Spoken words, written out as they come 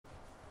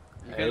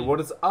Hey, what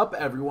is up,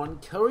 everyone?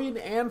 Killian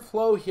and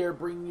Flo here,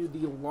 bringing you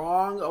the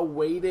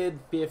long-awaited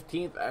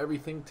 15th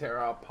Everything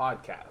TERA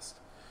podcast.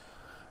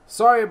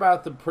 Sorry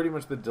about pretty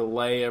much the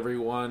delay,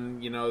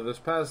 everyone. You know, this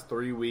past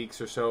 3 weeks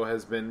or so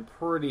has been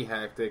pretty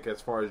hectic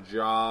as far as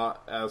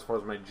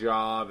my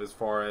job, as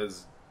far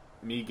as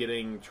me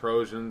getting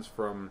Trojans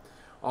from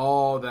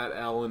all that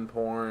Ellen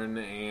porn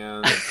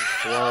and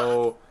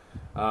Flo.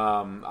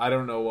 I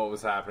don't know what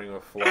was happening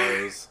with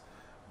Flo's,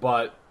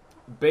 but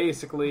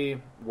basically,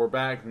 we're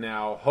back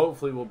now.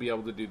 Hopefully, we'll be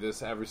able to do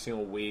this every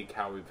single week,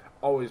 how we've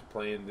always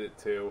planned it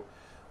to.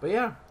 But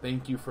yeah,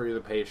 thank you for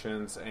your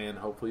patience, and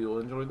hopefully you'll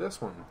enjoy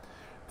this one.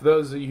 For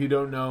those of you who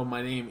don't know,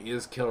 my name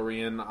is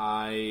Kilrian.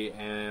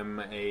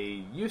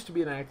 I used to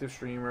be an active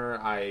streamer.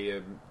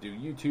 I do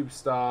YouTube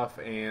stuff,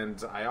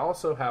 and I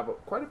also have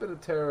quite a bit of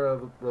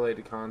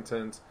TERA-related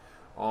content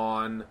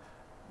on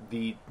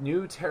the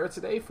new TERA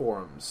Today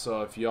forums.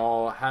 So if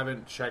y'all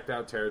haven't checked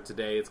out TERA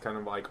Today, it's kind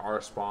of like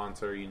our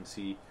sponsor. You can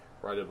see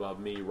right above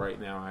me right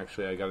now,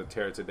 actually, I got a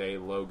TERA Today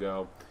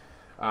logo.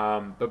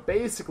 But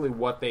basically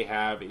what they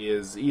have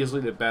is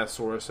easily the best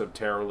source of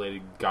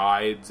TERA-related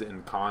guides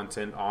and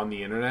content on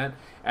the internet,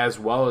 as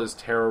well as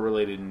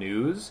TERA-related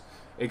news,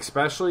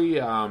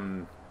 especially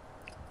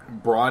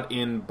brought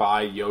in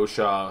by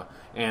Yosha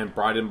and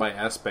brought in by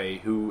Espe,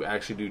 who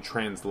actually do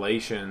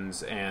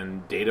translations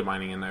and data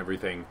mining and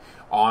everything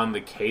on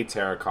the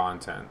KTERA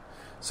content.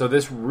 So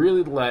this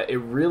really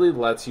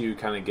lets you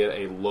kind of get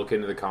a look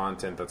into the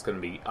content that's going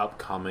to be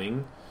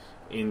upcoming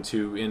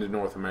into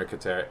North American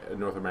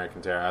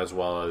TERA as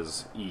well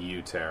as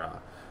EU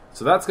TERA.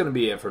 So that's going to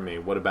be it for me.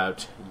 What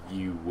about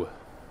you?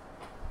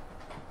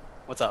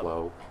 What's up?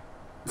 Flo.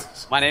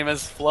 My name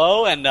is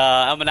Flo, and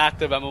I'm an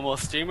active MMO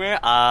streamer.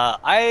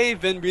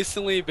 I've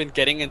recently been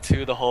getting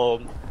into the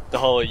whole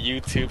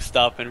YouTube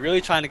stuff and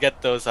really trying to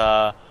get those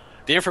the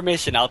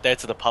information out there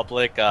to the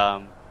public.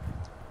 For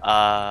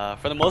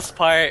the most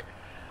part,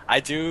 I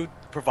do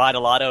provide a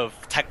lot of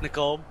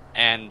technical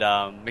and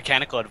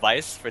mechanical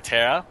advice for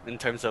TERA in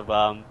terms of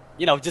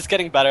just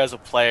getting better as a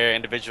player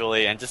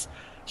individually and just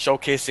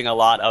showcasing a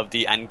lot of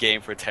the end game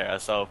for TERA.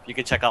 So you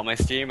can check out my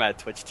stream at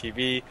Twitch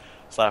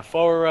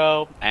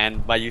TV/4row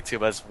and my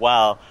YouTube as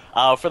well.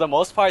 For the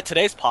most part,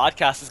 today's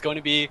podcast is going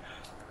to be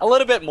a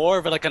little bit more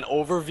of like an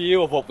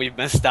overview of what we've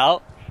missed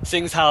out,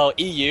 seeing as how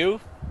EU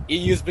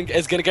is going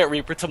to get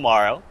Reaper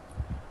tomorrow.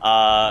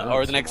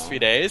 Or the next few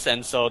days,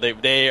 and so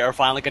they are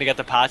finally going to get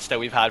the patch that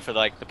we've had for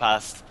like the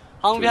past.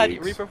 How long have we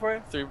had Reaper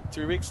for?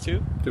 3 weeks,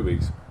 2? 2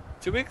 weeks.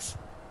 2 weeks?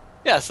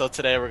 Yeah. So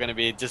today we're going to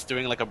be just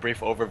doing like a brief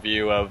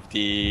overview of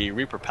the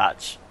Reaper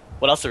patch.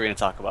 What else are we going to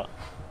talk about?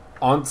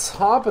 On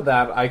top of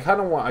that, I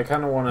kind of want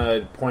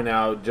to point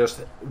out,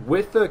 just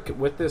with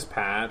this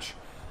patch,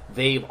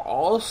 they've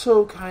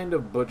also kind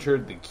of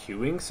butchered the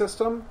queuing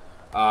system.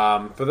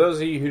 For those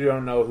of you who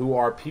don't know, who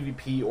are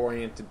PvP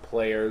oriented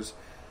players.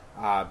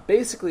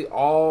 Basically,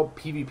 all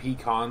PvP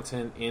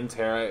content in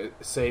TERA,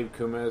 save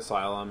Kuma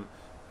Asylum,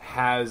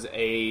 has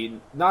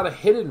not a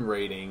hidden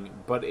rating,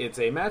 but it's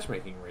a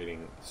matchmaking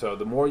rating. So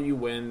the more you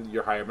win,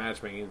 your higher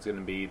matchmaking is going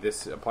to be.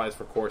 This applies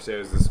for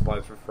Corsairs, this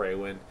applies for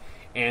Freywind,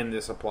 and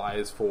this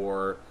applies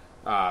for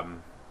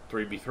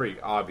 3v3,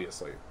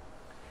 obviously.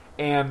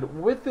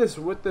 And with this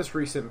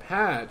recent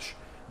patch,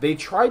 they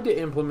tried to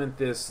implement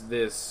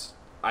this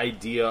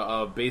idea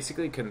of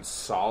basically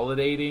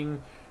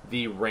consolidating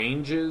the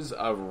ranges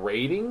of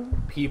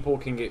rating people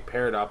can get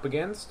paired up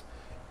against.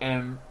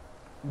 And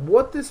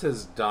what this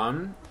has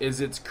done is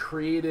it's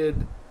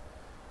created...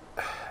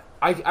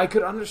 I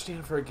could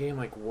understand for a game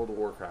like World of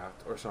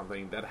Warcraft or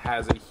something that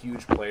has a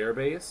huge player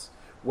base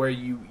where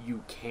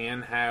you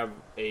can have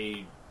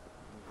a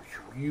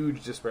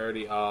huge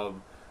disparity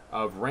of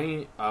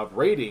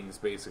ratings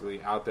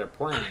basically out there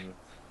playing.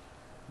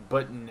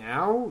 But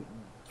now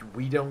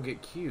we don't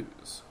get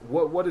queues.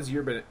 What has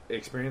your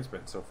experience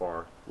been so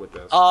far with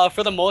this?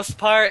 For the most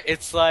part,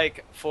 it's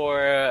like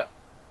for...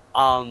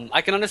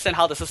 I can understand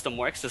how the system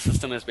works. The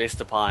system is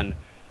based upon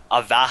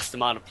a vast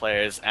amount of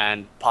players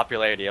and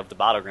popularity of the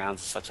battlegrounds and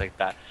such like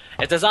that.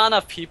 If there's not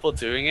enough people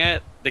doing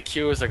it, the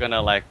queues are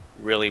gonna like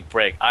really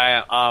break.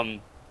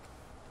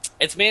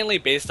 It's mainly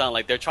based on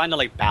like they're trying to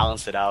like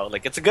balance it out.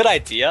 Like it's a good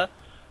idea,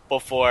 but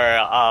for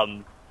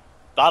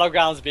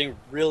battlegrounds being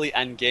really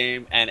end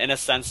game and in a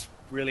sense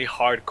really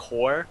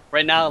hardcore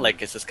right now,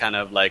 like it's just kind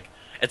of like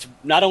it's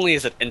not only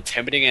is it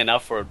intimidating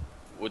enough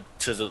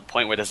to the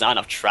point where there's not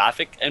enough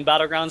traffic in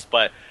battlegrounds,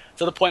 but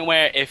to the point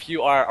where if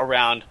you are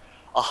around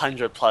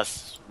 100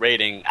 plus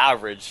rating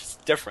average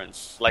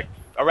difference, like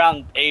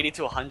around 80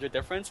 to 100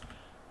 difference,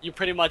 you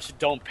pretty much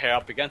don't pair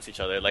up against each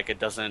other. Like it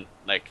doesn't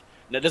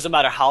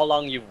matter how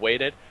long you've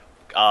waited.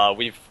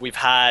 We've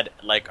had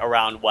like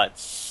around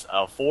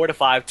 4 to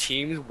 5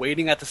 teams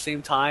waiting at the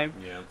same time,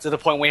 to the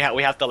point where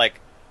we have to like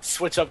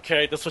switch up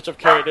characters to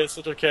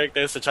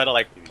try to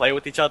like play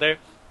with each other.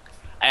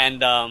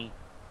 And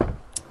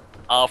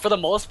for the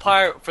most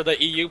part, for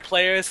the EU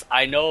players,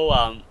 I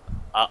know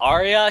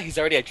Arya, he's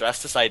already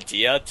addressed this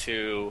idea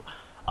to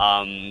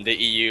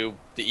the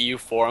EU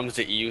forums,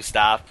 the EU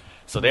staff,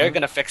 So they're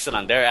gonna fix it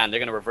on their end. They're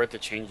gonna revert the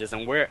changes,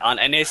 and we're on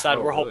NA side.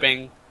 We're really?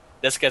 hoping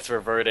this gets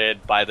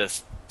reverted by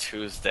this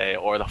Tuesday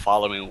or the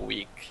following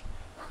week.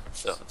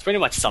 So it pretty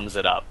much sums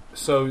it up.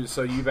 So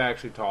you've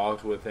actually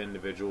talked with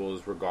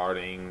individuals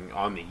regarding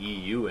on the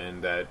EU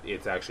end that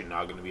it's actually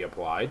not going to be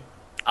applied?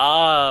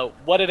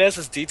 What it is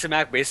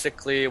D2Mac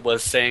basically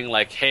was saying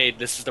like, hey,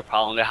 this is the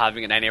problem they're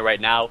having in NA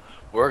right now.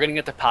 We're gonna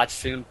get the patch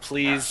soon.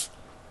 Please,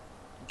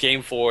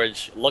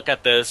 GameForge, look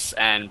at this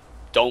and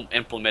don't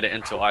implement it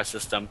into our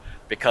system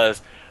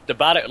because the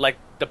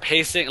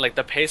pace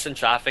and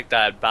traffic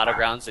that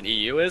Battlegrounds in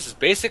EU is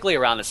basically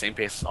around the same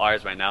pace as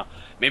ours right now.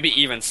 Maybe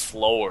even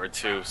slower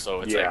too. So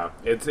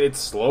it's it's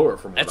slower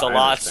from what it's I a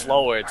lot understand.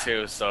 slower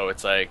too. So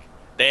it's like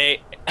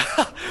they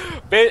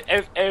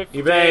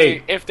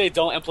if they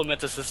don't implement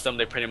the system,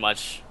 they pretty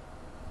much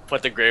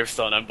put the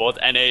gravestone on both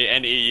NA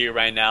and EU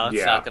right now.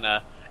 It's not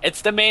gonna.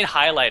 It's the main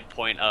highlight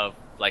point of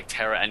like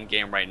TERA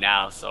endgame right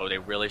now. So they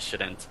really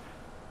shouldn't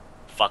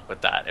fuck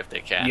with that if they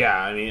can. Yeah,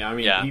 I mean,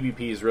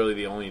 PvP is really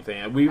the only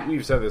thing.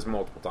 We've said this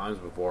multiple times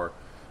before.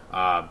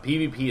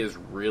 PvP is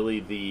really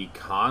the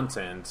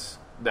content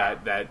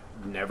that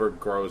never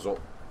grows old.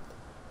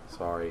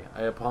 Sorry,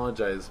 I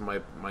apologize.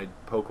 My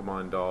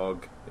Pokemon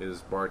dog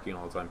is barking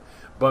all the time.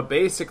 But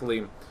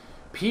basically,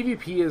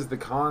 PvP is the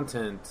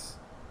content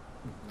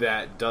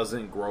that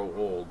doesn't grow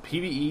old.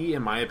 PvE,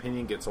 in my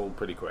opinion, gets old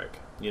pretty quick.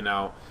 You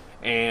know.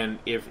 And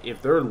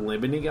if they're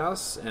limiting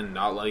us and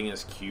not letting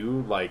us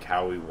queue like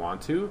how we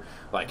want to,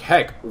 like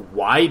heck,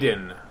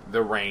 widen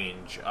the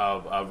range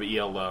of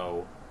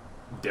ELO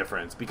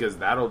difference because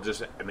that'll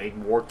just make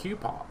more queue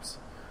pops.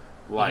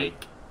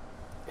 Like,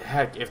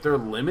 heck, if they're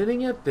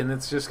limiting it, then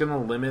it's just going to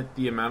limit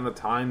the amount of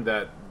time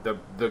that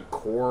the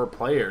core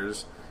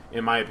players,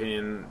 in my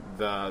opinion,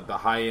 the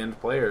high end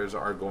players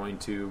are going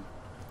to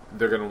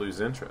lose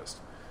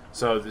interest.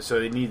 So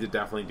they need to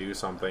definitely do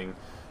something.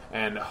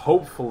 And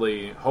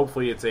hopefully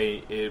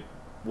it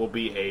will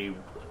be a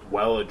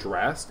well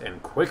addressed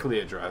and quickly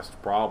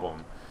addressed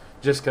problem.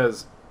 Just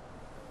because,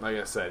 like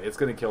I said, it's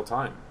going to kill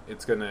time.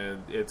 It's gonna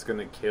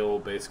kill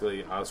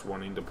basically us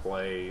wanting to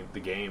play the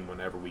game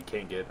whenever we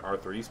can't get our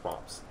 3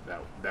 spots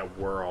that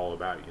we're all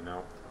about, you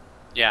know.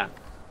 Yeah,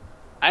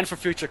 and for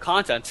future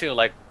content too.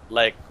 Like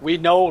we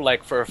know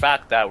like for a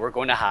fact that we're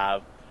going to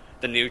have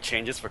the new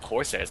changes for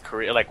Corsairs.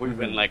 Korea, like we've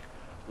been like.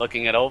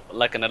 Looking it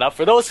up.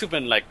 For those who've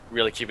been like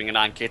really keeping an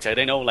eye on KTA,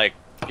 they know like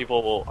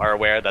people are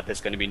aware that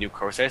there's going to be new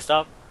Corsair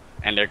stuff,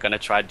 and they're going to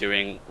try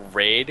doing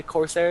raid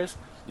Corsairs.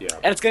 Yeah,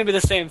 and it's going to be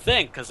the same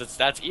thing because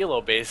that's ELO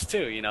based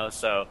too, you know.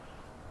 So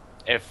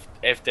if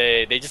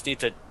they just need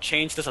to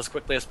change this as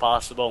quickly as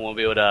possible, and we'll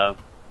be able to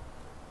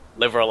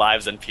live our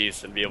lives in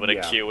peace and be able to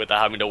queue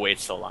without having to wait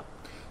so long.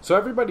 So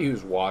everybody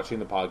who's watching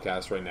the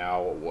podcast right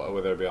now,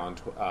 whether it be on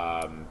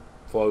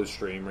Flow's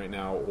stream right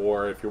now,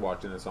 or if you're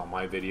watching this on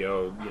my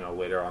video, you know,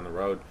 later on the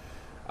road,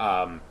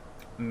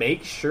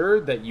 make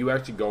sure that you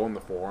actually go on the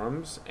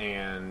forums,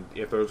 and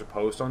if there's a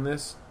post on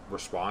this,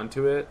 respond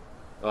to it,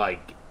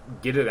 like,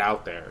 get it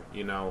out there,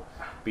 you know,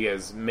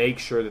 because make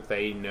sure that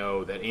they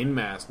know, that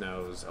Inmass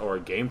knows, or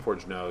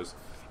Gameforge knows,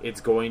 it's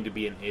going to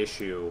be an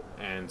issue,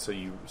 and so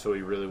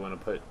we really want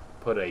to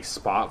put a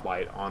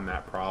spotlight on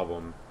that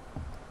problem,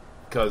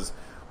 because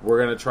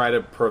we're going to try to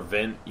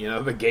prevent, you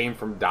know, the game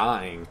from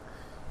dying.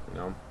 You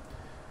know,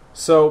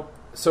 so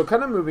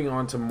kind of moving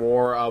on to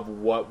more of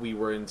what we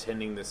were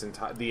intending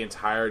the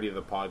entirety of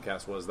the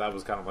podcast was. That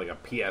was kind of like a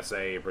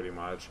PSA, pretty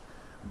much.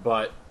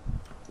 But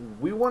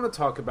we want to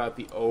talk about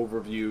the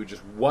overview,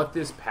 just what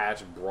this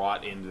patch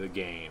brought into the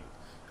game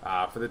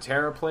for the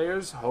TERA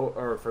players,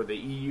 or for the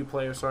EU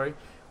players. Sorry.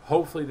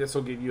 Hopefully, this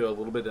will give you a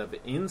little bit of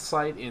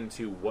insight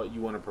into what you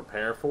want to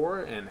prepare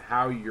for and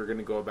how you're going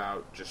to go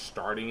about just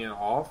starting it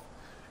off.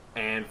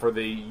 And for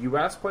the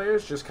US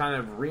players, just kind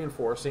of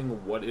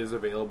reinforcing what is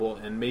available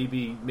and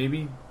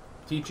maybe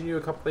teaching you a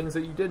couple things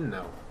that you didn't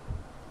know.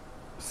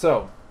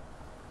 So,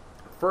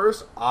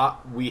 first,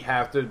 we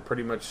have to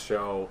pretty much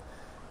show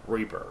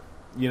Reaper.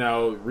 You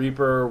know,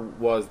 Reaper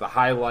was the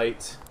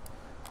highlight.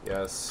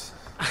 Yes.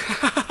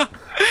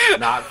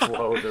 Not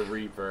Flo the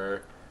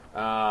Reaper.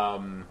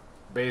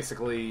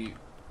 Basically,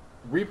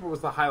 Reaper was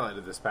the highlight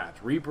of this patch.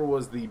 Reaper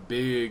was the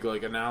big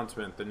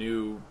announcement, the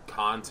new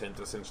content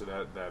essentially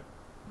that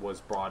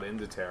was brought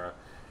into TERA,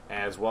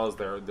 as well as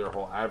their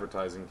whole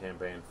advertising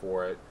campaign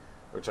for it,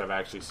 which I've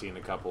actually seen a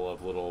couple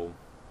of little,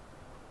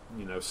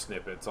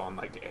 snippets on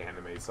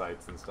anime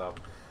sites and stuff.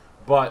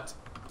 But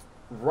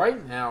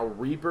right now,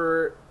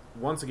 Reaper,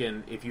 once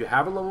again, if you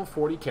have a level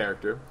 40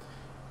 character,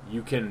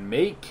 you can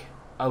make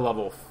a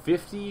level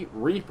 50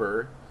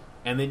 Reaper,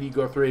 and then you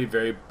go through a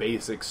very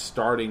basic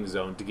starting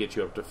zone to get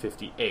you up to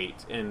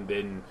 58. And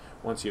then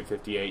once you have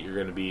 58, you're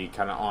going to be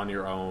kind of on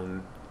your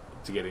own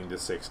to getting to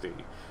 60.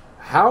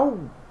 How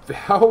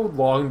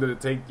long did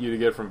it take you to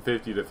get from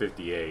 50 to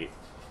 58?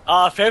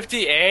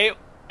 58,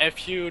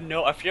 if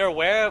you're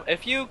aware,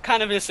 if you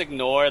kind of just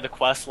ignore the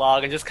quest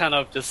log and just kind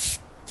of just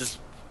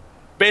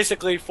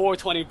basically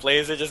 420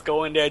 Blazer, just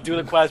go in there, do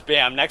the quest,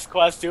 bam, next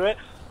quest, do it.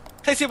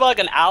 Takes you about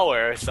an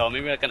hour or so,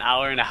 maybe an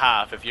hour and a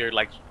half if you're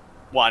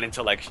wanting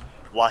to like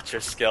watch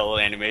your skill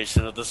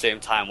animation at the same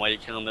time while you're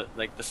killing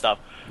the stuff.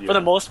 Yeah. For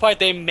the most part,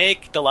 they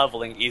make the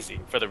leveling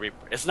easy for the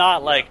Reaper. It's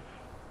not like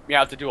you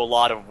have to do a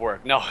lot of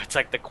work. No, it's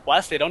like the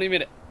quest. They don't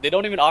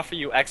even offer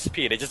you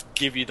XP. They just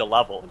give you the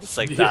level, just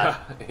like that.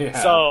 Yeah.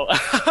 So,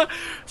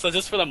 so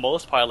just for the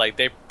most part, like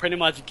they pretty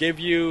much give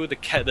you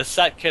the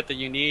set kit that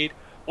you need.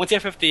 Once you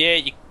have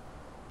 58,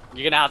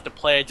 you're gonna have to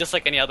play just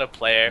like any other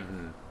player.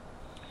 Mm-hmm.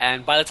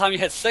 And by the time you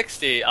hit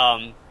 60,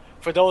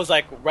 for those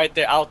like right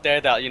there out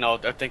there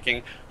that they're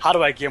thinking, how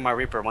do I gear my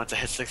Reaper once I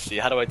hit 60?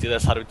 How do I do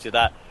this? How do I do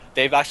that?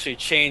 They've actually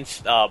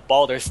changed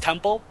Baldur's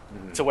Temple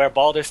to where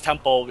Baldur's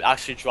Temple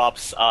actually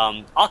drops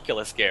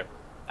Oculus gear,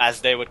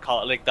 as they would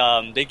call it. Like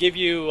they give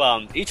you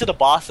each of the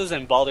bosses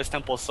in Baldur's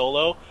Temple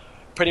solo,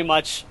 pretty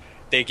much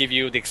they give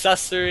you the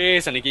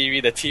accessories and they give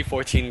you the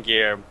T14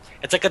 gear.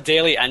 It's like a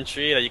daily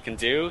entry that you can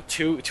do.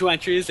 Two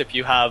entries if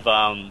you have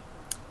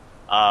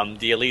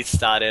the elite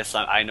status.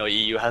 I know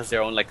EU has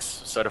their own like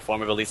sort of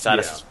form of elite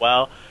status as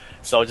well.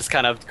 So just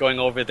kind of going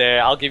over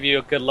there, I'll give you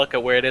a good look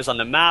at where it is on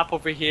the map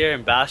over here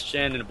in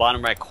Bastion, in the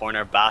bottom right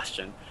corner,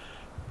 Bastion.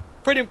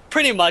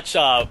 Pretty much,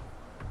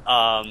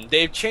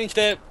 they've changed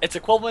it. It's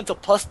equivalent to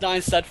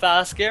 +9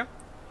 steadfast gear.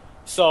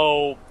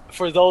 So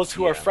for those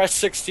who are fresh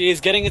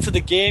 60s, getting into the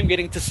game,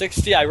 getting to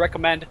 60, I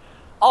recommend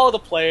all the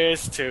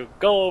players to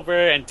go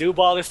over and do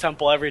Baldur's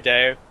Temple every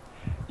day.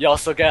 You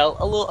also get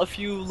a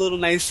few little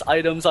nice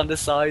items on the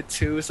side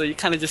too, so you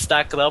kind of just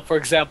stack it up. For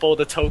example,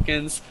 the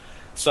tokens.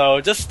 So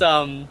just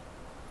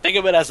think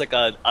of it as like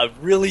a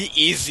really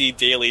easy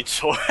daily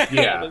chore. In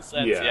a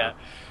sense. Yeah.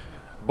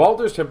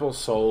 Baldur's Temple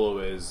solo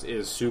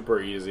is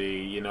super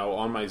easy.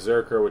 On my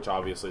Zerker, which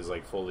obviously is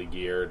like fully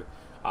geared,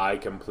 I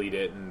complete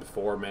it in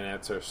 4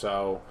 minutes or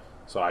so.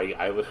 So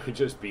I literally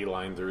just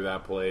beeline through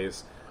that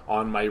place.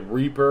 On my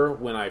Reaper,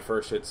 when I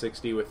first hit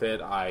 60 with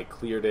it, I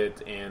cleared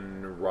it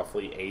in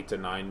roughly 8 to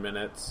 9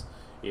 minutes.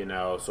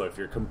 So if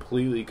you're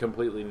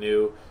completely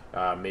new,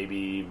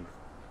 maybe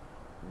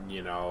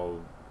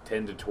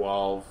 10 to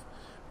 12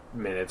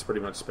 minutes pretty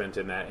much spent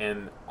in that.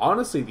 And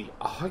honestly, the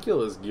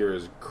Oculus gear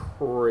is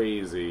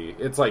crazy.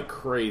 It's like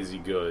crazy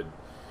good.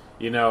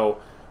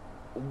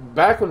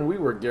 Back when we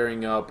were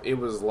gearing up, it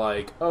was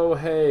like, oh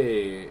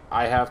hey,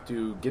 I have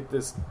to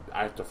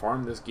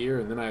farm this gear,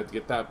 and then I have to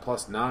get that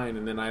 +9,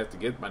 and then I have to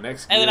get my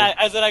next gear. And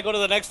then I go to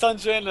the next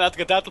dungeon, and I have to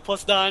get that to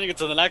 +9, get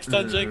to the next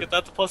dungeon, get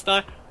that to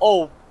 +9.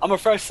 Oh, I'm a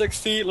fresh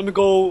 60, let me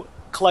go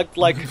collect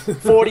like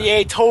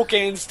 48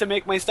 tokens to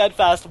make my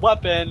steadfast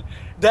weapon.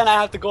 Then I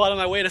have to go out of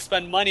my way to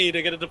spend money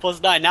to get it to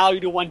 +9. Now you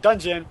do one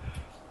dungeon,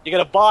 you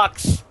get a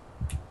box.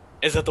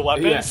 Is it the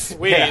weapons? Yes.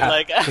 Sweet,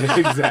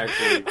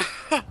 exactly.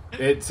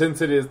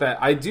 Since it is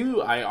that,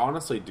 I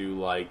honestly do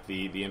like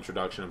the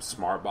introduction of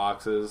smart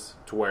boxes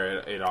to where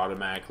it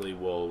automatically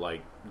will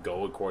like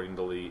go according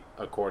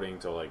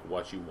to like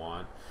what you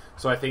want.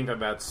 So I think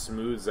that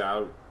smooths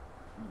out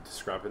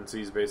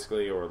discrepancies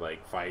basically, or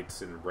like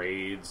fights and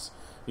raids,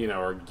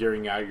 or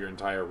gearing out your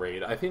entire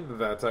raid. I think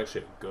that's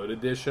actually a good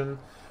addition,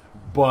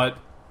 but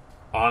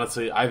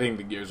honestly, I think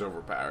the gear's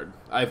overpowered.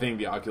 I think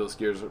the Oculus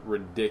gear's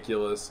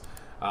ridiculous.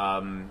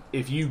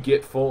 If you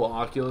get full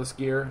Oculus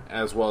gear,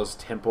 as well as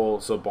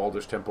Temple, so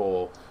Baldur's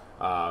Temple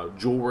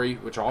jewelry,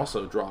 which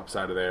also drops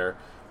out of there,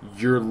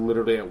 you're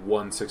literally at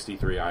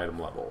 163 item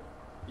level.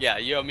 Yeah,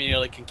 you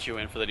immediately can queue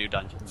in for the new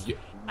dungeons. Yeah,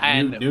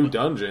 and new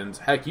dungeons.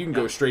 Heck, you can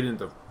go straight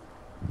into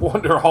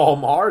Wonder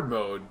Home hard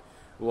mode.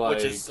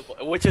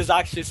 Which is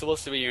actually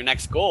supposed to be your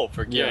next goal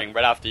for gearing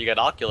right after you get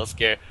Oculus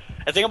gear.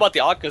 The thing about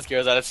the Oculus gear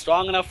is that it's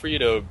strong enough for you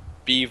to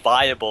be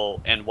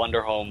viable in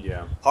Wonder Home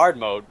hard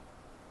mode,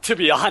 to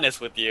be honest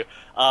with you.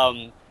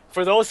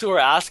 For those who are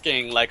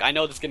asking, like, I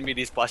know there's going to be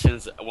these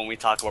questions when we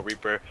talk about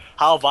Reaper.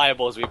 How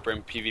viable is Reaper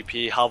in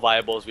PvP? How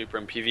viable is Reaper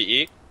in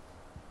PvE?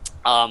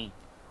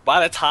 By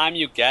the time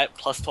you get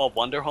 +12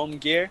 Wonder Home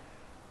gear,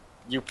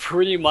 you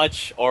pretty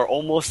much are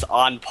almost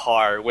on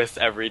par with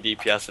every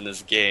DPS in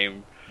this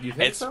game. You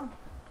think so?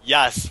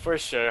 Yes, for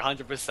sure,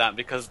 100%.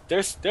 Because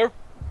they're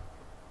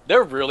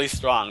really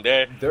strong.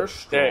 They're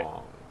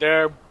strong.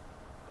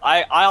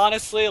 I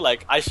honestly,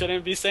 like, I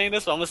shouldn't be saying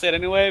this, but I'm gonna say it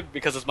anyway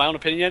because it's my own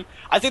opinion.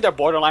 I think they're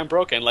borderline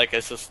broken. Like,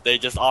 it's just they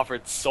just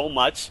offered so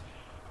much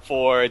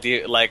for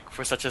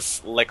such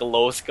a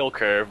low skill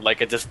curve. Like,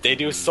 they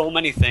do so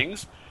many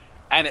things,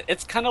 and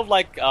it's kind of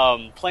like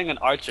playing an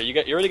archer. You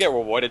really get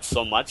rewarded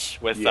so much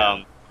with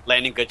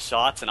landing good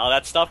shots and all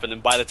that stuff, and then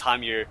by the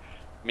time you're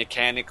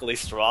mechanically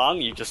strong,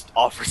 you just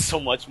offer so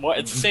much more.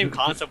 It's the same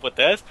concept with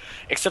this,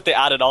 except they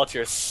add it all to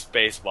your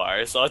space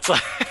bar. So it's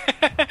like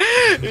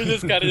you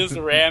just kind of just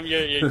ram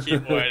your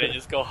keyboard and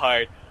just go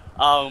hard.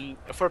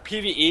 For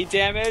PvE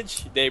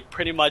damage, they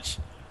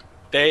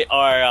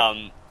are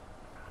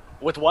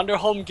with Wonder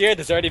Home gear.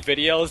 There's already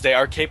videos. They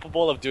are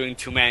capable of doing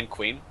 2-man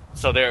queen,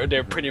 so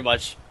they're pretty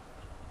much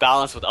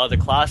balanced with other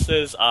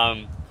classes.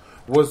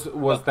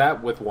 Was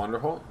that with Wonder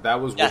Home?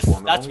 That was yes, with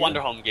Wonder Home. That's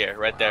Wonder Home gear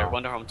right there. Wow.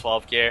 Wonder Home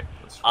 12 gear.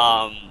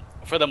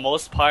 For the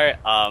most part,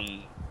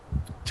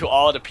 to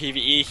all the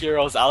PvE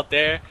heroes out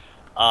there,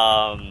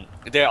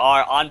 they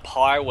are on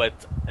par with,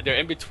 they're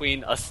in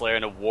between a Slayer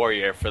and a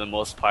Warrior for the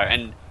most part,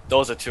 and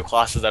those are two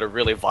classes that are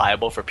really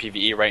viable for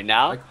PvE right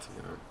now.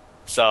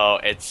 So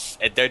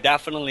they're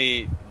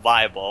definitely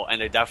viable,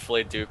 and they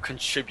definitely do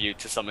contribute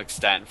to some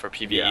extent for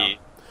PvE. Yeah.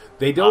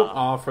 They don't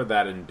offer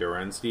that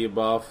endurance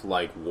debuff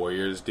like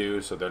Warriors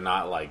do, so they're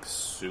not like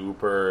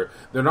super.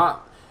 They're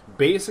not.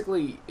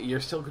 Basically,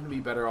 you're still going to be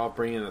better off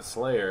bringing a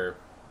Slayer,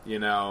 you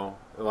know,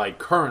 like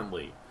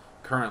currently.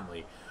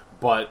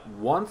 But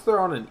once they're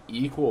on an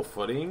equal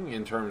footing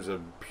in terms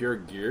of pure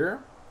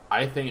gear,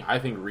 I think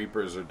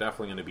Reapers are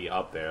definitely going to be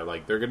up there.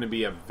 Like they're going to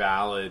be a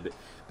valid.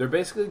 They're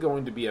basically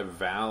going to be a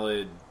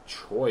valid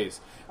choice.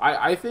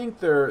 I think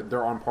they're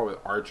on par with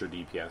Archer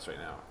DPS right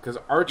now because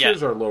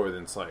Archers are lower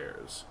than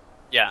Slayers.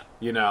 Yeah.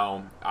 You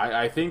know,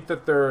 I think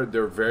that they're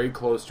very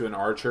close to an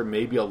Archer,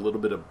 maybe a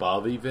little bit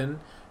above even,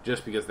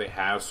 just because they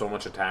have so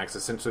much attacks.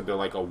 Essentially, they're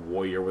like a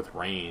Warrior with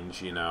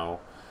range, you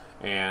know.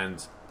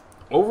 And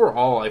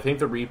overall, I think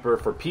the Reaper,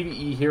 for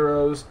PvE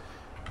heroes,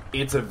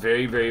 it's a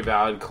very, very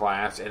valid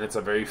class, and it's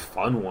a very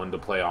fun one to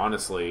play,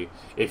 honestly.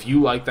 If you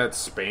like that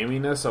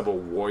spamminess of a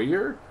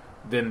Warrior,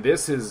 then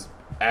this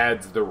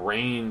adds the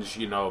range,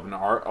 you know, of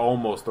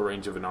almost the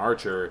range of an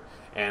Archer,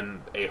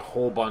 and a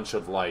whole bunch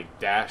of like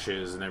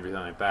dashes and everything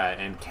like that,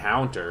 and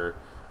counter.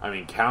 I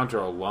mean, counter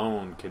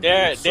alone can do so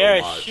much. They're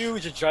a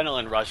huge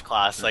adrenaline rush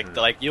class.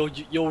 Like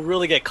you'll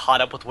really get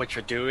caught up with what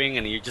you're doing,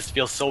 and you just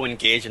feel so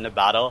engaged in the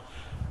battle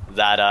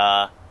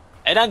that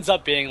it ends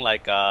up being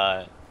like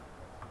I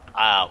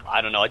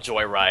don't know, a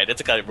joyride.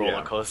 It's like a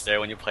roller coaster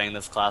when you're playing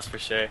this class for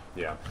sure.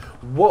 Yeah.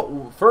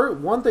 For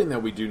one thing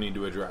that we do need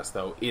to address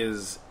though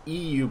is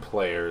EU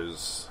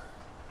players.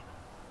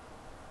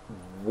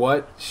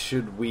 What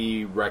should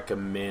we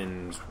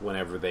recommend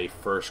whenever they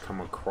first come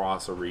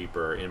across a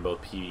Reaper in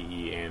both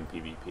PvE and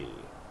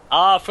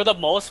PvP? For the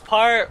most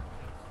part,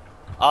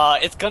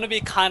 it's gonna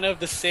be kind of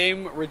the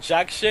same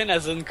rejection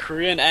as in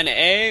Korean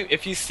NA.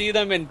 If you see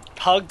them in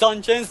pug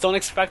dungeons, don't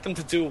expect them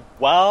to do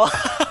well.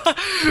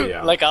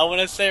 Like I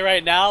want to say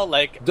right now,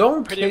 like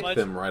don't pick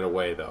them right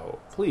away though,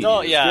 please.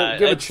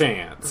 Give a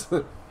chance.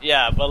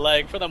 Yeah, but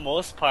like for the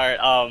most part,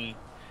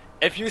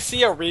 if you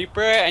see a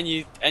Reaper and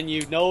you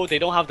know they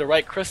don't have the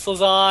right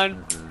crystals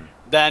on,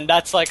 then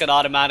that's like an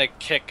automatic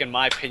kick in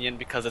my opinion,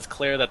 because it's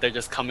clear that they're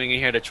just coming in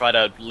here to try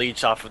to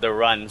leech off of their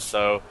run.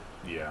 So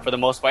for the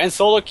most part, in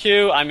solo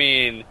queue, I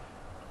mean,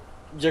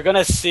 you're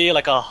gonna see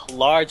like a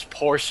large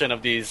portion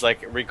of these,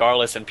 like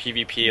regardless in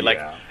PvP. Like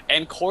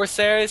in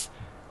Corsairs,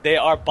 they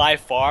are by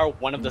far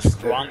one of the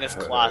strongest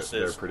classes.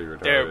 They're pretty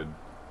retarded.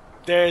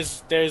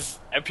 There's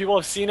and people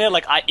have seen it.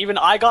 Like I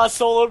got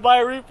soloed by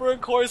a Reaper in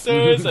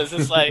Corsairs. It's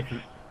just like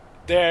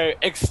they're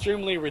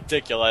extremely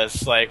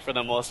ridiculous. Like for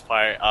the most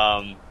part,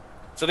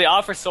 so they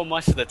offer so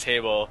much to the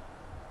table.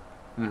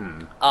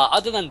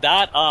 Other than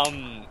that,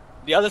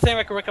 the other thing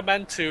I can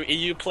recommend to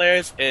EU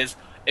players is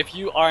if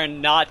you are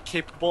not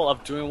capable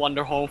of doing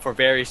Wonderhome for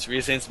various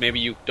reasons,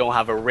 maybe you don't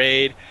have a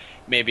raid,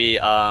 maybe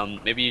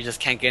you just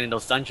can't get in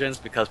those dungeons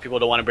because people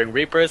don't want to bring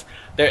Reapers.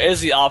 There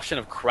is the option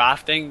of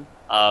crafting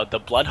the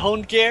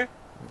Bloodhound gear,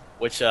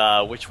 which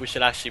we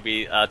should actually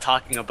be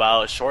talking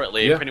about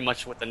shortly. Pretty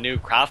much with the new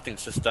crafting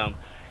system,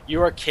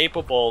 you are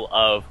capable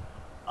of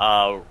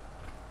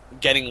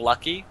getting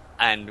lucky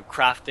and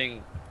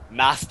crafting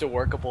master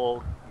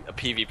workable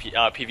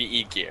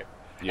PvE gear.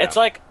 It's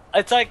like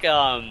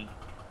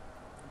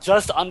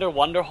just under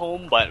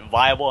Wonderhome, but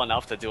viable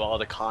enough to do all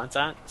the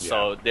content.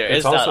 So there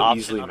is that option.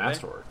 It's also easily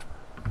masterworked.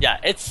 Yeah,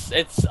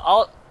 it's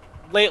all.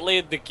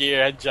 Lately, the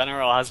gear in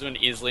general has been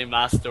easily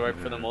masterworked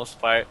for the most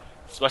part,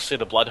 especially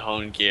the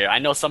Bloodhound gear. I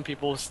know some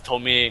people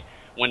told me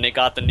when they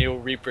got the new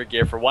Reaper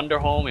gear for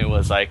Wonderhome, it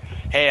was like,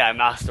 hey, I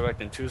masterworked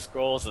in 2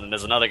 scrolls, and then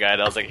there's another guy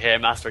that was like, hey, I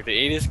masterworked in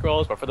 80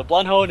 scrolls. But for the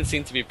Bloodhound, it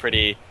seemed to be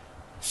pretty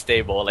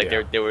stable. Like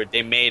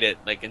they made it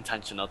like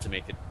intentional to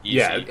make it easy.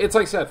 Yeah, it's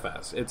like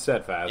steadfast. It's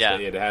steadfast. Yeah.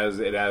 It has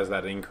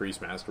that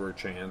increased masterwork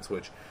chance,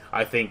 which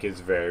I think is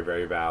very,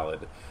 very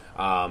valid.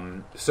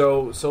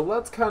 So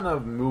let's kind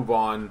of move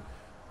on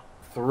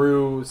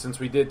through, since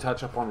we did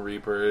touch up on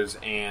Reapers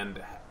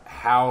and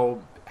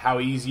how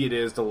easy it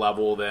is to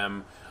level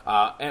them.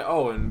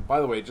 And by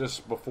the way,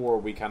 just before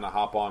we kind of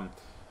hop on,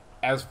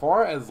 as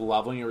far as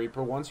leveling a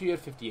Reaper, once you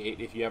hit 58,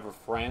 if you have a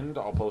friend,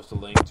 I'll post a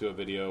link to a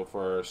video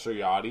for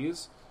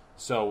Suryati's.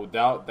 So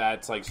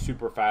that's like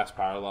super fast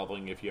power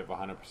leveling if you have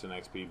 100%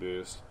 XP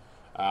boost.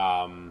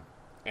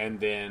 And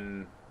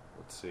then,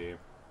 let's see.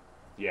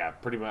 Yeah,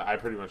 I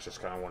pretty much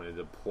just kind of wanted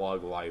to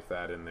plug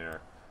that in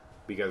there,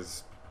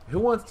 because who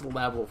wants to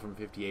level from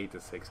 58 to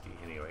 60?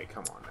 Anyway,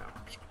 come on now.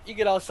 You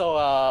could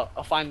also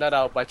find that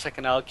out by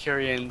checking out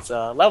Kyrian's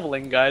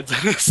leveling guides on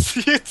his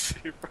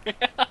YouTube.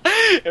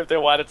 If they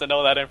wanted to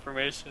know that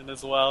information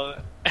as well,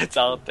 it's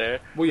out there.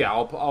 Well, yeah,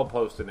 I'll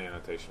post an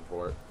annotation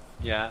for it.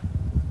 Yeah.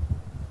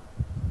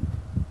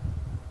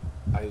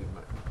 I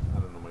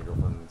don't know, my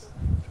girlfriend's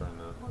trying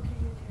to...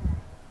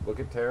 Look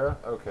at TERA?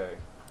 Okay.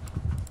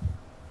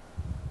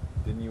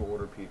 Didn't you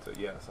order pizza?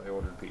 Yes, I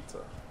ordered pizza.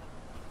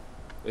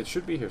 It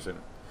should be here soon.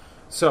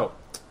 So,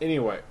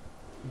 anyway,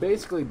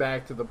 basically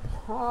back to the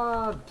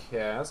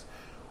podcast.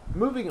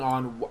 Moving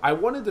on, I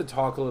wanted to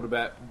talk a little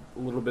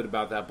bit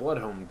about that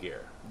Bloodhome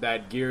gear.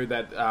 That gear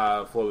that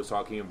Flo was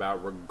talking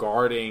about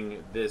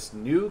regarding this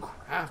new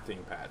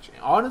crafting patch.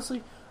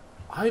 Honestly,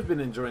 I've been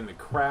enjoying the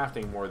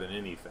crafting more than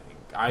anything.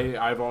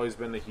 I've always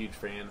been a huge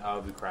fan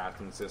of the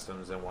crafting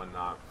systems and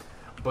whatnot.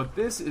 But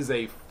this is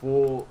a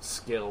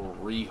full-scale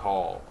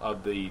rehaul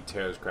of the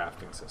TERA's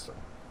crafting system.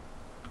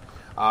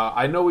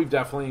 I know we've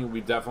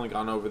definitely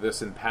gone over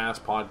this in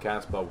past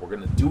podcasts, but we're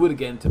going to do it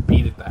again to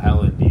beat it the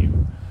hell into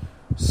you.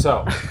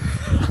 So,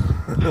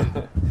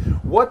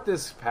 what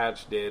this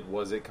patch did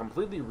was it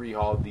completely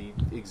rehauled the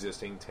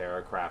existing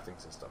TERA crafting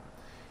system.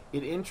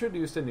 It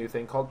introduced a new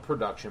thing called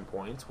production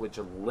points, which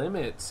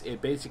limits it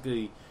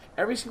basically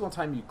every single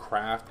time you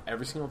craft,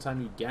 every single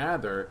time you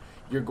gather,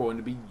 you're going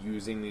to be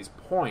using these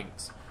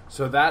points.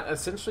 So that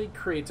essentially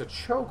creates a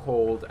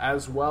chokehold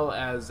as well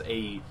as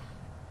it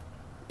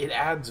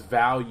adds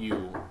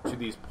value to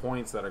these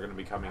points that are going to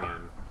be coming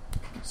in.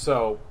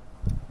 So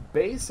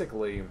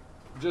basically,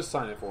 just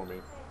sign it for me.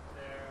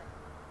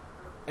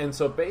 And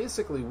so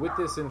basically, with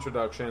this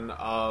introduction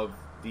of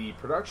the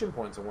production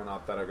points and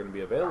whatnot that are going to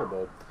be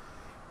available,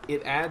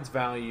 it adds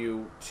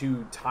value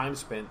to time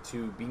spent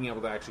to being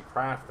able to actually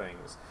craft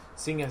things.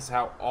 Seeing as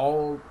how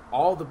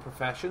all the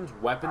professions,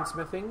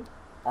 weaponsmithing,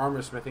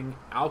 armorsmithing,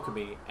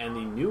 alchemy, and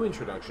the new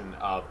introduction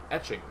of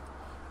etching,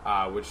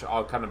 which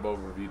I'll kind of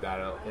overview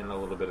that in a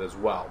little bit as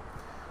well.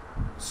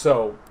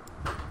 So,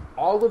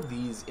 all of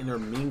these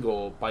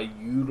intermingle by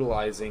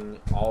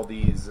utilizing all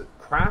these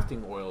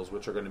crafting oils,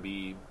 which are going to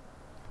be...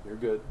 You're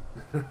good.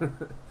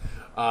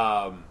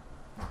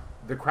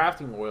 The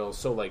crafting oils,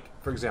 so like,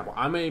 for example,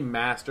 I'm a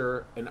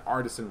master, an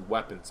artisan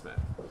weaponsmith.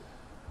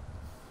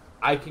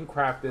 I can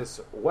craft this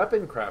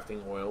weapon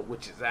crafting oil,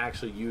 which is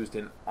actually used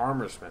in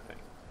armor smithing.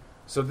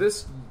 So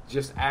this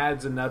just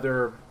adds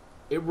another...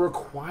 It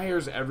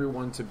requires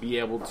everyone to be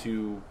able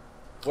to...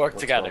 Work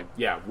together.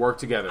 Work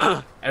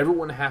together.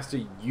 Everyone has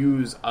to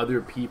use other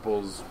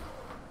people's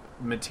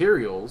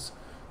materials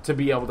to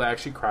be able to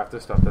actually craft the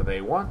stuff that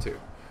they want to.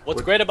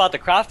 What's great about the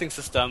crafting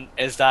system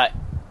is that,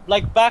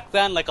 like back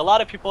then, like a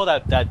lot of people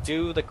that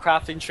do the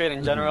crafting trade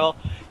in general,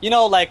 you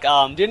know, like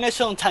the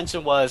initial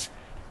intention was,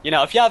 you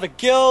know, if you have a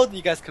guild,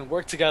 you guys can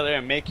work together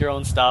and make your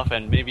own stuff,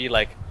 and maybe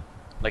like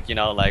you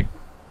know, like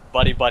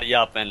buddy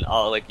up, and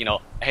like, you know,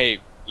 hey,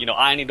 you know,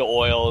 I need the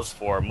oils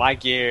for my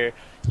gear,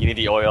 you need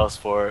the oils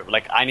for,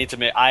 like, I need to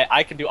make,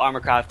 I can do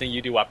armor crafting,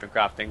 you do weapon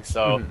crafting.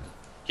 So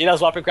he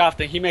does weapon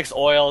crafting, he makes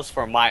oils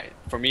for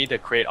me to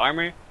create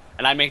armor,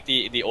 and I make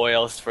the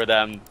oils for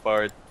them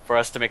for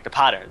us to make the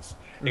patterns.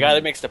 The guy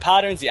that makes the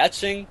patterns, the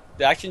etching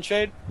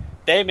trade,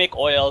 they make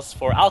oils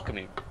for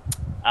alchemy.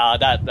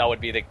 That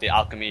would be the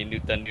alchemy,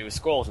 the new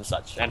scrolls and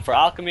such. And for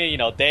alchemy, you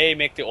know, they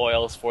make the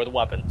oils for the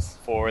weapons,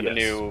 for the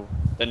new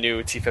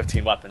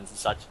T15 weapons and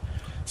such.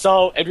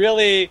 So it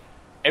really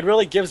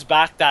gives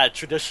back that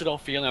traditional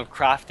feeling of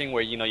crafting,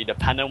 where, you know, you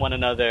depend on one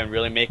another and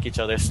really make each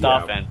other's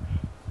stuff. Yeah.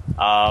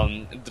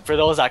 And for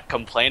those that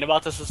complain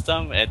about the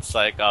system, it's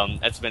like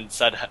it's been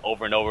said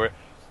over and over,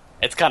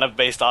 it's kind of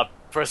based off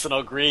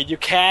personal greed. You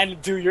can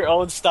do your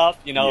own stuff,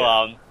 you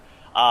know.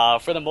 Yeah.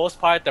 For the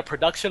most part, the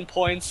production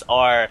points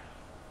are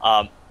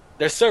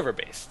they're server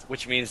based,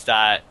 which means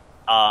that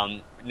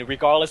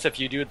regardless if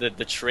you do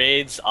the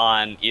trades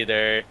on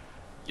either,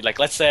 like,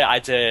 let's say I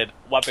did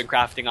weapon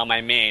crafting on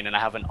my main and I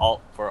have an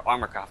alt for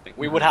armor crafting,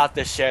 we would have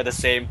to share the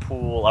same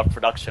pool of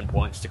production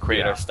points to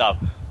create our stuff.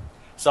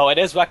 So it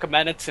is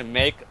recommended to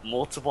make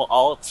multiple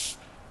alts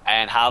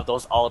and have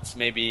those alts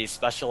maybe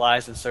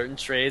specialized in certain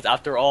trades.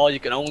 After all, you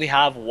can only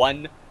have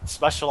one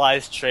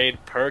specialized trade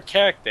per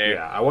character.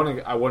 Yeah, I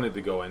wanted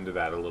to go into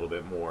that a little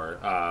bit more.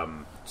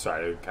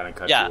 Sorry, I kind of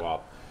cut you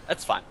off.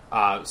 That's fine.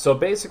 So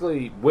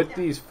basically, with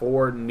these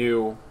four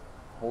new...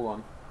 Hold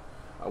on.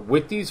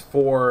 With these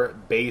four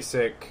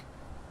basic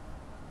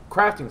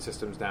crafting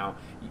systems now,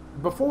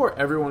 before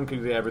everyone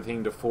could get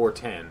everything to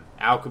 410,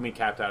 alchemy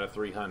capped out at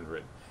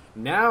 300.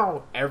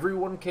 Now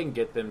everyone can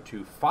get them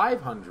to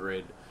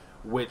 500,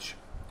 which,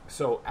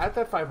 so at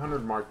that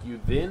 500 mark, you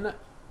then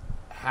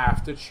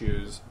have to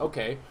choose,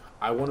 okay,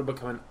 I want to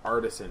become an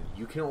artisan.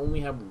 You can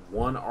only have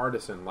one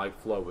artisan, like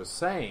Flo was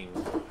saying,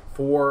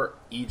 for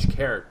each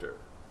character.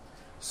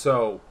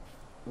 So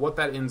what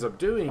that ends up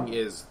doing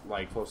is,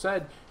 like Flo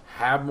said,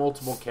 have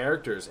multiple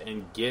characters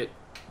and get,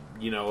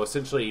 you know,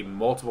 essentially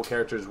multiple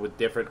characters with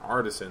different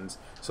artisans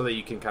so that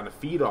you can kind of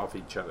feed off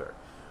each other.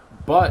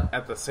 But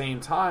at the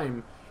same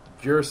time,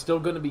 you're still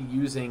going to be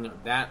using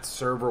that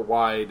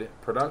server-wide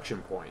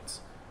production points.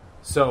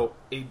 So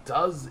it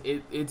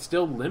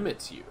still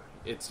limits you.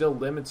 It still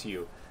limits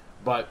you.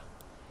 But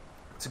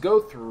to go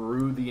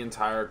through the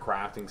entire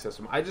crafting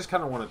system, I just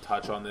kind of want to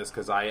touch on this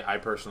because I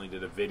personally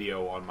did a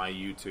video on my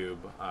YouTube,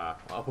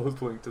 I'll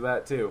post a link to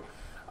that too,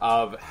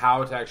 of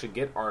how to actually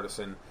get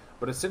artisan.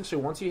 But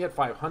essentially, once you hit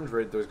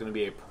 500, there's going to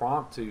be a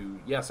prompt to,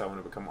 yes, I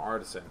want to become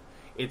artisan.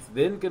 It's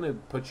then going to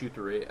put you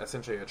through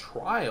essentially a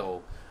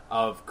trial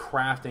of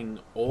crafting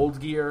old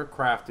gear,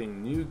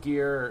 crafting new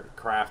gear,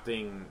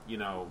 crafting, you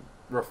know,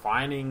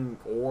 refining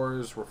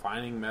ores,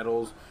 refining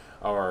metals,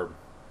 or,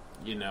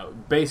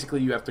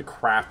 basically you have to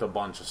craft a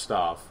bunch of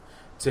stuff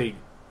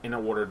in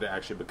order to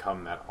actually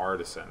become that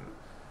artisan.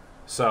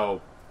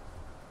 So,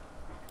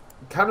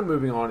 kind of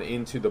moving on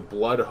into the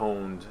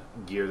blood-honed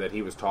gear that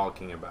he was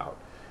talking about.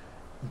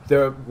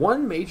 The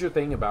one major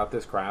thing about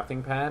this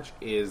crafting patch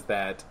is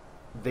that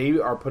they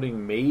are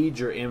putting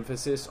major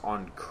emphasis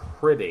on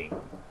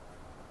critting.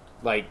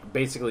 Like,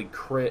 basically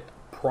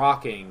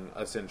procking,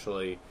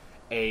 essentially,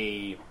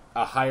 a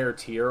higher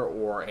tier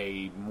or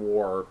a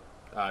more,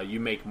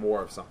 you make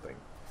more of something.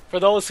 For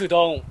those who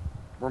don't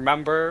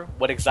remember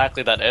what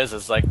exactly that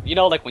is like,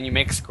 like when you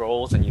make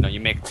scrolls and, you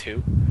make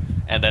 2,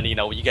 and then,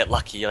 you get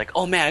lucky, you're like,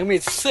 oh man, I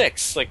made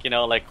 6, like,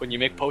 like when you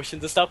make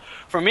potions and stuff.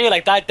 For me,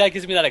 like, that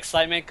gives me that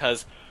excitement,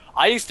 because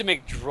I used to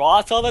make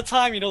draughts all the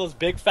time, those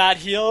big fat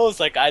heals,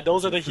 like,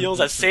 those are the heals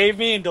that save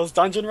me in those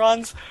dungeon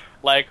runs,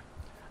 like,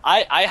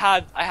 I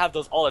have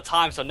those all the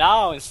time. So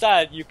now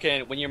instead you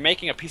can, when you're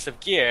making a piece of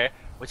gear,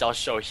 which I'll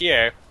show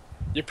here,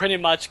 you pretty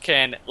much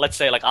can, let's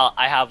say, like,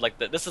 I have like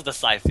this is the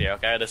scythe here,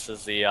 okay? This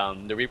is the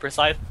Reaper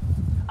scythe.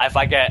 If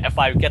I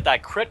get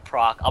that crit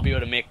proc, I'll be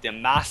able to make the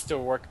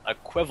masterwork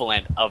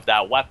equivalent of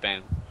that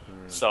weapon.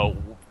 So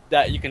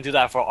that you can do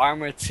that for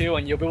armor too,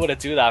 and you'll be able to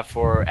do that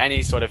for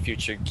any sort of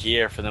future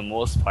gear for the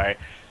most part.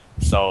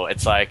 So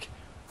it's like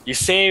you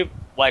save.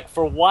 Like,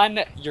 for one,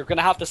 you're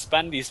gonna have to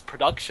spend these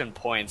production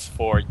points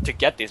to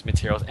get these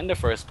materials in the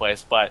first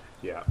place, but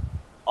yeah,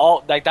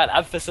 all like that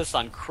emphasis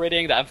on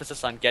critting, the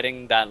emphasis on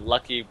getting that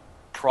lucky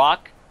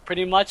proc,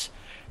 pretty much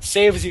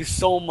saves you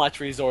so much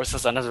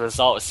resources, and as a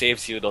result, it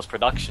saves you those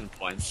production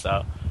points.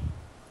 So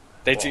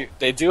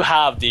they do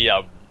have the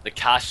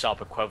cash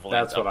shop equivalent.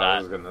 That's what of I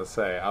that. was gonna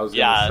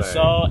say.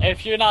 So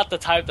if you're not the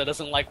type that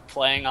doesn't like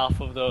playing off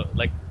of the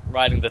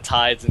riding the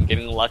tides and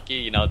getting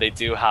lucky, they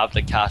do have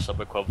the cash up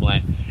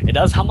equivalent. It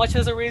does. How much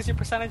does it raise your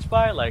percentage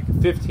by? Like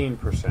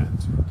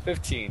 15%.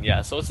 15,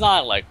 yeah. So it's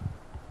not like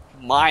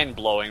mind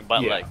blowing,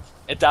 but like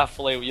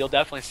you'll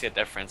definitely see a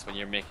difference when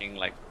you're making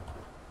when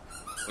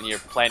you're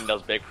playing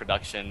those big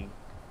production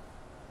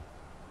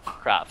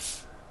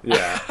crafts.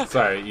 Yeah,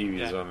 sorry,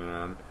 Eevee's running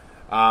around.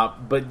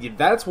 But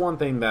that's one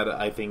thing that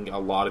I think a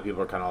lot of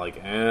people are kind of like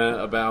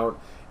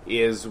about,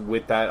 is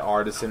with that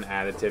artisan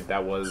additive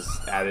that was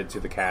added to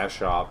the cash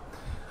shop.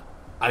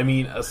 I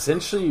mean,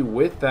 essentially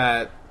with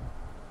that,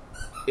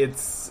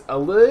 it's a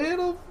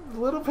little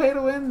pay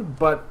to win,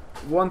 but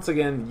once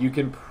again, you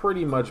can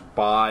pretty much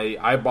buy.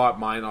 I bought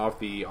mine off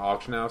the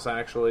auction house,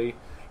 actually.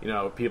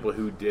 People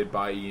who did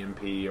buy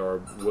EMP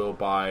or will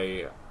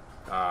buy.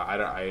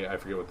 I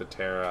forget what the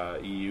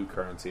TERA EU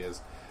currency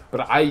is,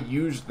 but I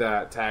used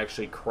that to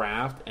actually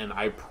craft, and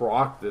I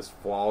procced this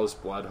flawless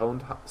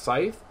bloodhound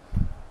scythe.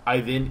 I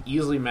then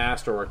easily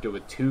masterworked it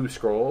with 2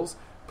 scrolls,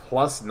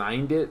 plus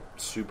 9'd it,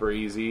 super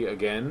easy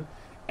again,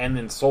 and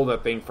then sold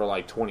that thing for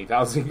like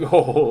 20,000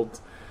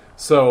 gold.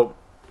 So,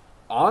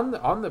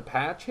 on the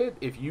patch hit,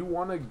 if you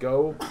want to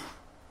go,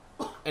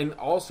 and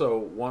also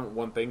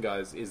one thing,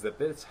 guys, is that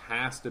this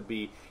has to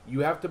be, you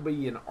have to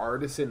be an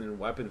artisan in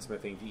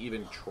weaponsmithing to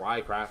even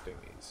try crafting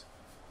these.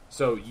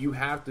 So you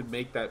have to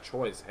make that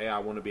choice. Hey, I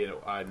want to be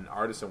an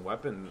artisan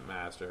weapon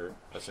master,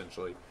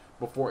 essentially,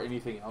 before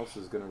anything else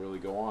is going to really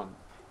go on.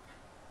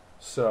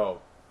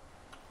 So,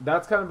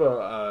 that's kind of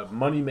a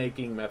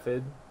money-making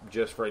method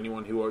just for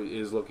anyone who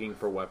is looking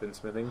for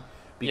weaponsmithing.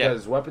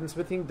 Because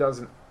weaponsmithing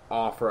doesn't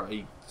offer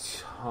a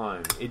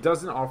ton. It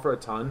doesn't offer a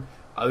ton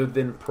other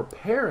than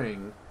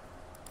preparing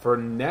for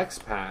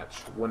next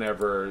patch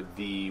whenever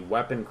the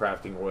weapon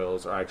crafting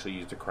oils are actually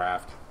used to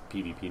craft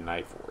PvP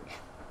Nightforge.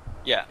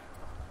 Yeah.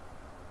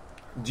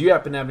 Do you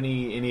happen to have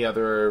any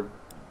other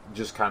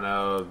just kind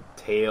of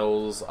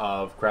tales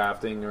of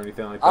crafting or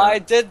anything like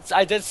that?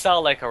 I did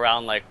sell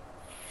around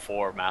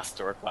 4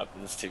 masterwork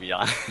weapons, to be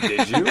honest.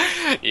 Did you?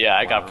 Yeah,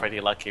 I got pretty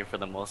lucky for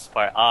the most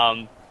part.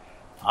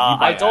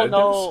 I don't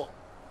know.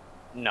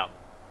 No,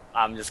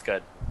 I'm just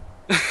good.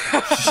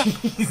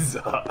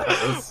 Jesus.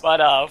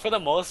 But for the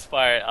most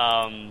part,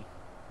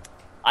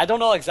 I don't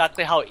know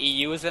exactly how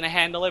EU is gonna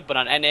handle it. But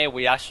on NA,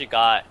 we actually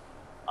got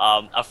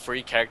a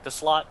free character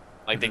slot.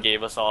 They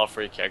gave us all a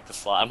free character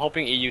slot. I'm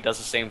hoping EU does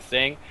the same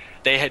thing.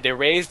 They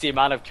raised the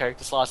amount of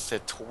character slots to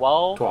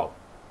 12.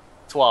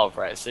 12,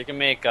 right? So you can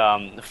make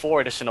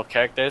 4 additional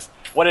characters.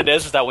 What it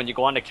is that when you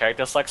go on the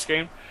character select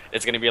screen,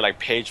 it's gonna be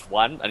page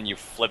 1, and you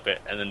flip it,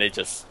 and then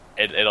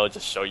it'll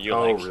just show you.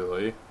 Oh,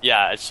 really?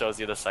 Yeah, it shows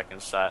you the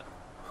second set.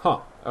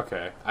 Huh.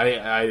 Okay.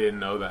 I didn't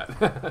know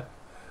that.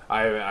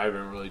 I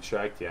haven't really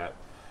checked yet.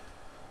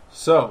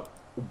 So,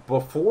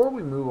 before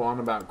we move on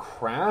about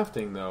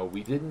crafting, though,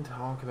 we didn't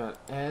talk about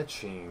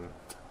etching.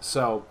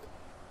 So,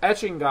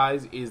 etching,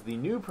 guys, is the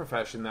new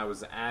profession that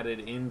was added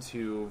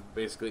into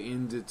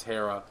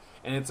TERA,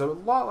 and it's a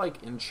lot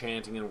like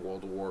enchanting in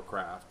World of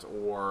Warcraft,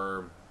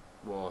 or,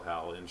 well,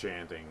 hell,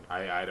 enchanting.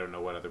 I don't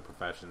know what other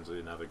professions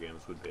in other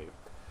games would be.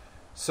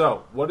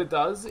 So, what it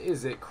does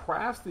is it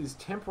crafts these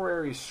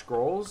temporary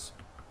scrolls,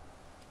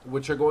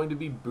 which are going to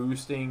be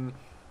boosting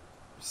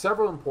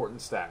several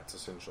important stats,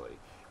 essentially.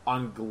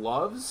 On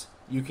gloves,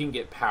 You can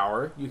get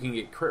power, you can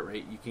get crit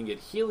rate, you can get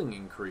healing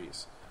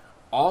increase.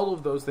 All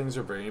of those things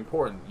are very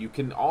important. You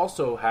can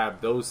also have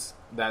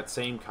that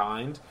same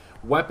kind.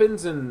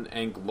 Weapons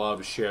and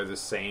gloves share the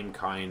same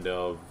kind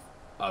of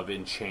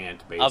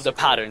enchant, basically. Of the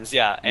patterns,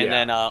 yeah. And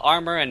then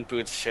armor and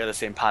boots share the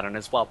same pattern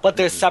as well. But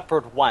they're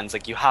separate ones.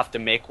 Like, you have to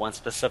make one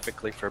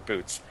specifically for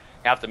boots.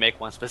 You have to make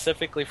one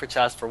specifically for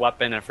chest, for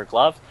weapon, and for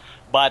glove.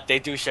 But they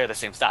do share the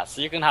same stats.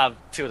 So you can have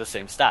two of the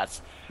same stats.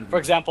 For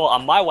example,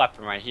 on my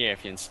weapon right here,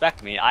 if you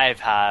inspect me, I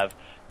have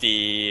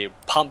the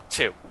Pump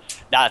 2.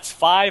 That's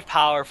 5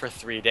 power for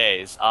 3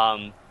 days.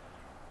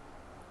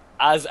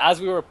 As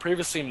we were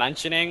previously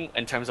mentioning,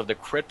 in terms of the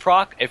crit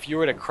proc, if you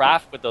were to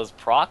craft with those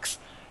procs,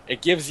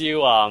 it gives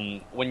you,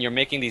 when you're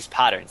making these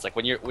patterns, like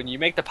when you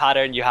make the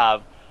pattern, you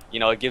have,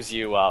 it gives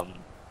you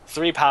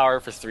 3 power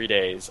for 3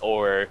 days,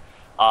 or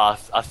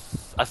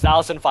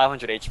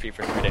 1,500 HP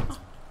for 3 days.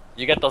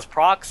 You get those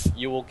procs,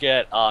 you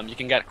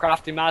can get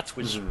crafting mats,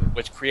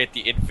 which create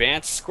the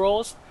advanced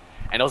scrolls.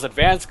 And those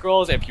advanced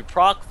scrolls, if you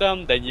proc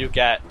them, then you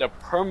get the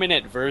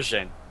permanent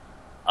version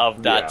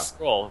of that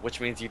scroll,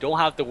 which means you don't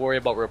have to worry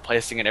about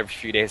replacing it every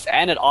few days,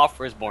 and it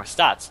offers more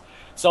stats.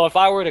 So if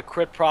I were to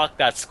crit proc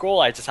that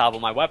scroll I just have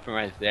on my weapon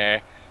right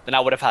there, then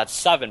I would have had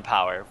 7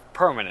 power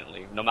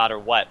permanently, no matter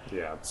what.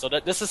 Yeah. So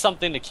this is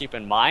something to keep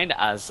in mind,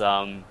 as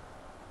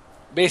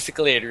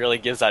basically it really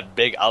gives that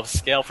big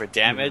upscale for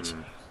damage.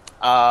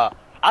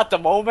 At the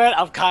moment,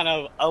 I'm kind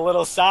of a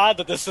little sad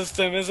that the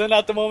system isn't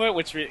at the moment,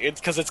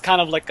 because it's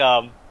kind of like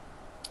a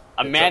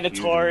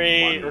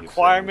mandatory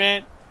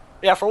requirement.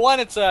 Yeah, for one,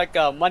 it's like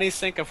a money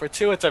sink, and for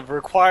two, it's a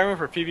requirement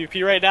for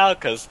PvP right now,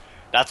 because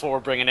that's what we're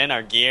bringing in,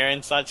 our gear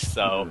and such.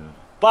 So,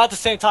 but at the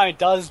same time, it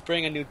does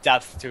bring a new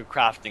depth to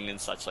crafting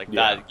and such like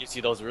that. It gives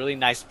you those really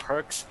nice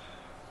perks.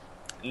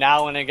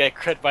 Now, when I get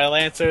crit by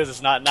Lancers,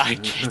 it's not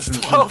 9k, it's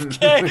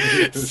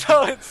 12k.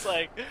 So it's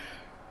like.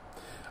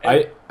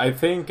 I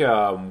think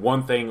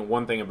one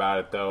thing about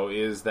it though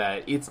is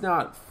that it's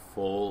not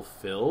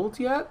fulfilled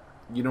yet.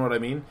 You know what I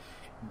mean?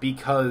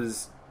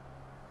 Because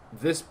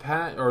this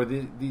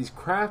these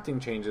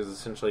crafting changes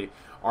essentially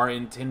are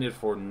intended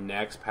for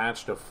next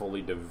patch to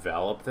fully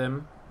develop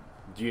them.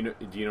 Do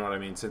you know what I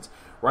mean? Since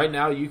right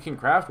now you can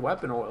craft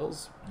weapon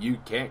oils, you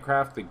can't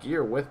craft the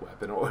gear with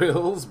weapon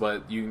oils,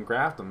 but you can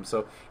craft them.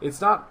 So it's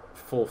not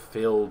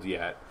fulfilled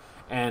yet.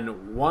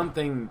 And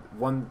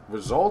one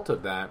result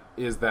of that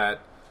is that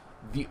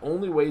the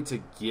only way to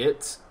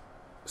get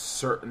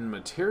certain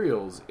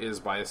materials is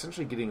by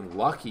essentially getting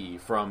lucky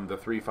from the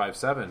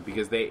 357,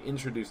 because they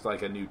introduced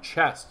like a new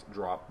chest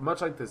drop,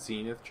 much like the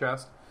Zenith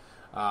chest,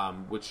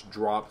 which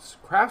drops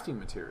crafting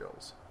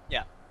materials.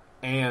 Yeah.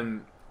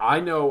 And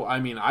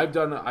I've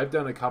done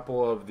a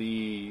couple of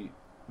the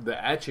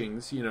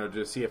etchings,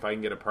 to see if I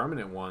can get a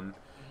permanent one,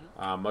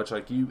 much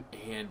like you,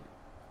 and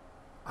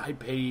I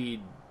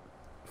paid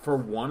for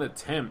one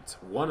attempt,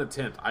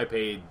 I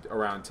paid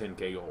around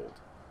 10k gold.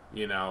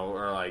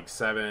 Or like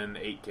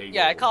 8k gold.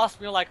 Yeah, it cost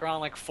me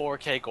around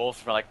 4k gold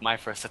for my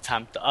first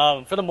attempt.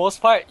 For the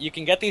most part, you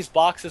can get these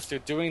boxes through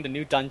doing the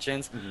new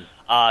dungeons.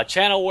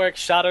 Channel Work,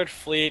 Shattered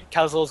Fleet,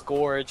 Kezel's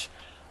Gorge,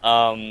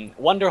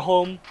 Wonder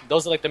Home.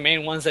 Those are the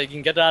main ones that you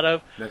can get out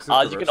of.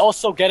 You can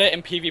also get it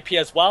in PvP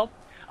as well.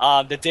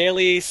 The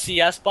daily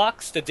CS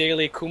box, the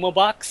daily Kuma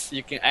box,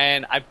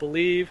 and I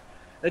believe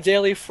the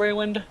daily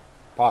Freywind.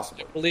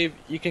 Possibly. I believe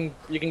you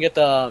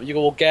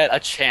will get a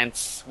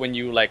chance when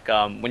you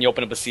when you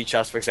open up a sea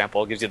chest, for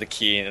example, it gives you the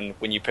key, and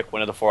when you pick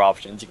one of the 4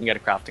 options, you can get a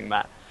crafting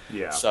mat.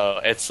 Yeah.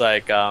 So it's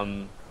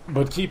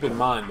But keep in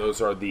mind,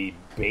 those are the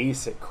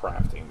basic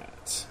crafting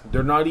mats.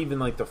 They're not even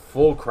the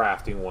full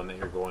crafting one that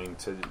you're going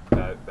to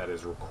that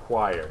is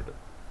required.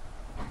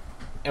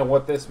 And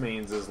what this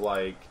means is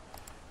let's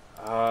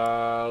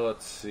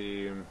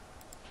see.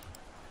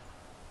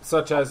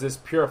 Such as this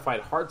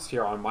Purified Hearts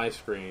tier on my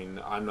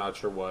screen. I'm not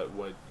sure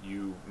what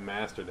you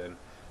mastered in.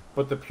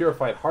 But the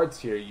Purified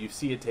Hearts tier, you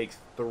see it takes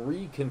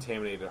 3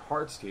 Contaminated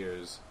Hearts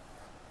tiers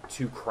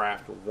to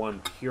craft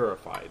 1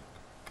 Purified.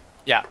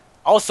 Yeah.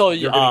 Also,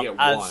 you're gonna get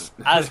one.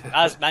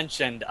 as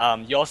mentioned,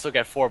 you also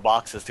get 4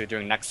 boxes through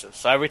doing Nexus.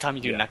 So every time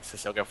you do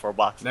Nexus, you'll get 4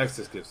 boxes.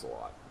 Nexus gives a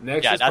lot.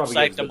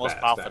 That's the most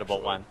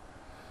profitable one.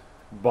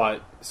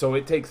 But, so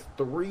it takes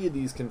 3 of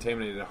these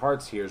Contaminated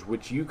Hearts tiers,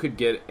 which you could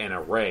get an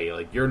array.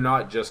 You're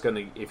not just going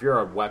to, if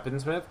you're a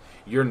weaponsmith,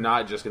 you're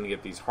not just going to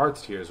get these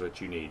Hearts tiers,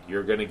 which you need.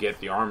 You're going to get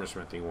the armor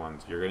smithing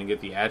ones. You're going to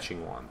get the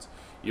etching ones.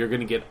 You're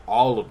going to get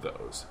all of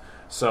those.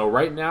 So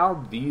right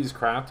now, these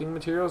crafting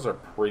materials are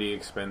pretty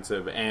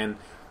expensive. And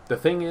the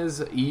thing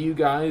is, EU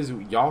guys,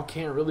 y'all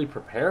can't really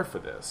prepare for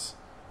this.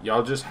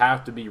 Y'all just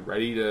have to be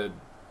ready to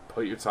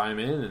put your time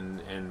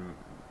in and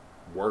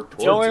work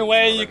towards the only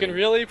way you can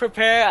really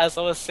prepare, as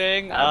I was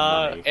saying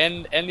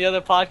in the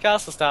other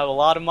podcast, is to have a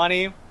lot of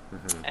money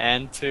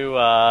and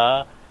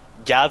to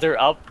gather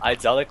up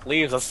idyllic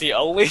leaves. That's the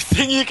only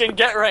thing you can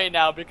get right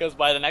now, because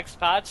by the next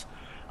patch,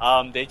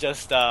 they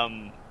just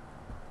add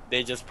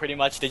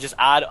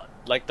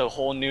the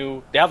whole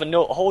new. They have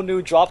a whole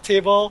new drop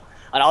table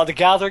on all the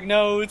gathering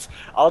nodes.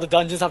 All the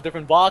dungeons have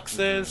different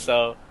boxes,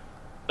 so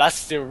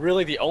That's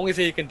really the only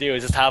thing you can do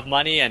is just have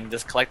money and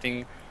just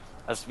collecting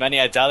as many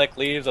idyllic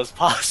leaves as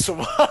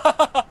possible.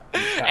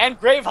 And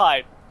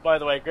Gravehide, by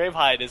the way,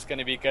 Gravehide is going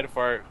to be good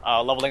for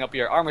leveling up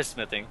your armor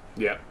smithing.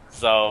 Yeah.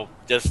 So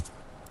just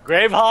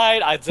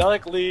Gravehide,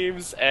 idyllic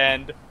leaves,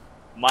 and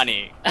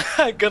money.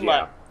 Good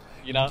luck.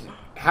 You know.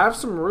 Have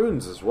some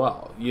runes as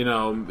well. You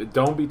know,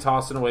 don't be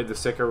tossing away the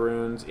sicker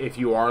runes. If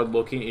you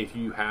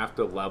have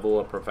to level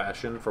a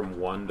profession from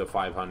 1 to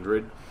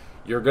 500,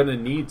 you're going to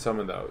need some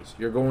of those.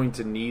 You're going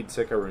to need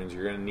sicker runes.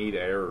 You're going to need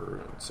error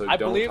runes. So I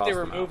believe they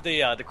removed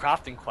the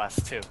crafting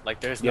quest too.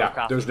 Like there's no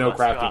crafting. There's no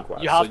crafting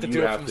quest. You have to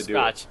do it from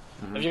scratch.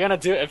 Mm-hmm.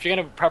 If you're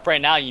gonna prep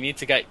right now, you need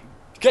to get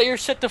your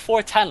shit to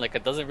 410. Like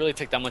it doesn't really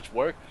take that much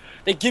work.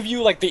 They give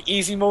you like the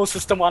easy mode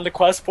system on the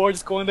quest board.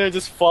 Just go in there,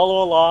 just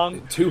follow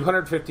along.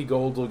 250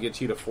 gold will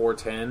get you to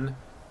 410.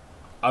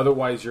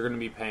 Otherwise, you're going to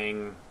be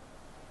paying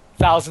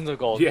thousands of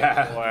gold.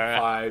 Yeah,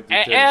 5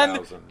 to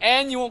 10,000.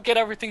 And you won't get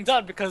everything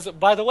done because,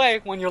 by the way,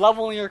 when you're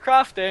leveling your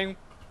crafting,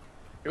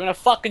 you're gonna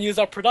fucking use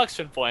up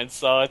production points.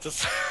 So it's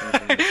just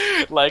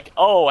like,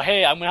 oh,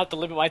 hey, I'm gonna have to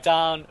limit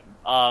down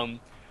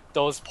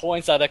those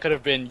points that I could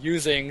have been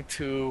using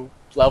to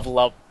level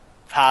up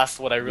past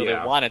what I really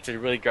wanted to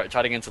really try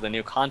to get into the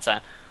new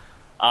content.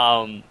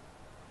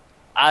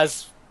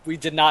 As we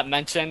did not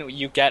mention,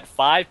 you get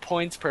 5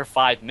 points per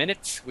 5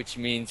 minutes, which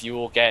means you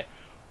will get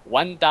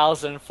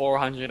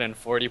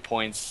 1,440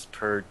 points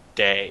per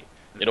day.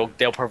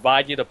 They'll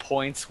provide you the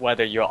points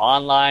whether you're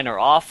online or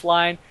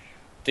offline.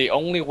 The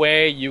only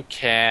way you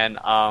can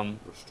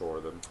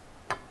restore them,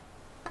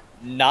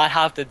 not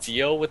have to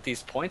deal with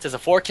these points is a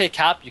 4K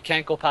cap. You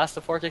can't go past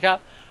the 4K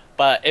cap.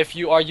 But if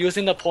you are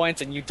using the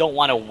points and you don't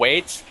want to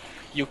wait,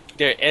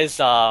 there is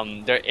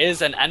an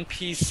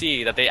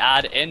NPC that they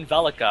add in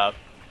Velica.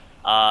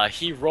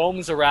 He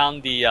roams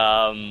around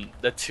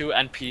the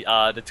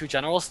two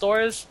general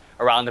stores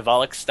around the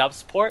Velik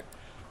Steps port.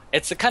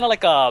 It's kind of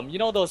like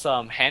those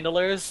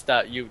handlers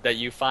that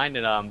you find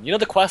in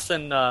the quest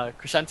in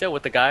Crescentia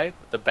with the guy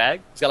with the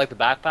bag. He's got like the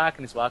backpack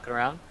and he's walking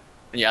around,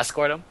 and you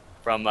escort him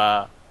from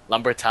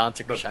Lumber Town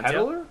to Crescentia. The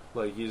peddler?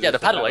 The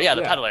peddler. Yeah,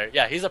 the peddler.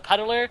 Yeah, he's a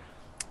peddler.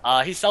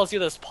 He sells you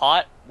this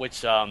pot,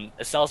 which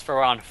it sells for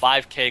around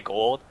 5k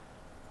gold,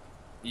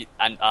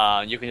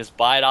 and you can just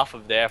buy it off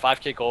of there,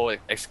 5k gold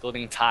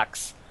excluding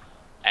tax,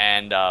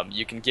 and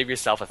you can give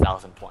yourself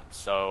 1,000 points.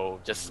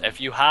 So just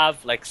if you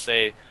have, like,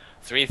 say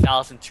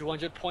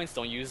 3,200 points,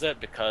 don't use it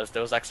because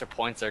those extra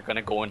points are going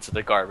to go into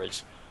the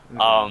garbage.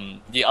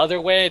 The other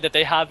way that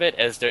they have it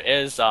is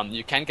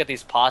you can get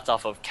these pots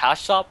off of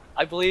Cash Shop,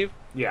 I believe.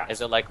 Yeah.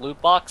 Is it like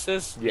loot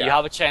boxes? Yeah. You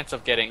have a chance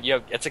of getting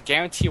it's a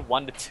guarantee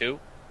 1 to 2,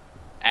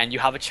 and you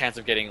have a chance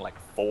of getting like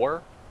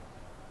 4.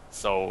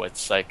 So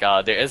it's like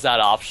there is that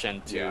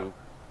option to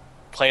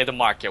play the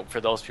market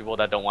for those people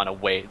that don't want to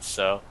wait.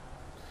 So,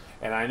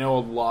 and I know a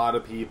lot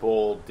of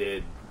people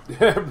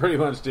pretty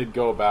much did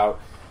go about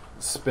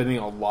spending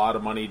a lot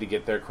of money to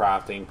get their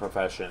crafting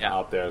profession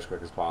out there as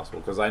quick as possible.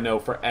 Because I know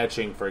for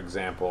etching, for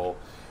example,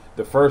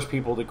 the first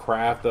people to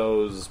craft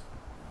those,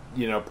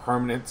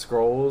 permanent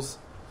scrolls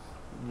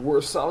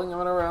were selling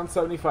them at around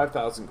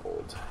 75,000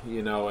 gold.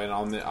 And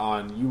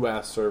on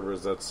US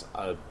servers, that's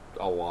a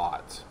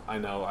lot. I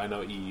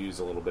know EU's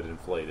a little bit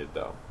inflated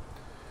though.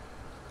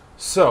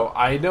 So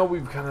I know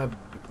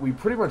we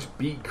pretty much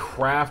beat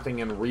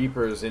crafting and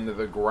reapers into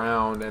the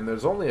ground, and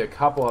there's only a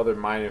couple other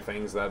minor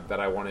things that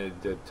I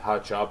wanted to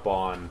touch up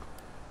on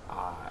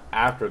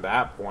after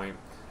that point.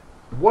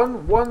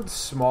 One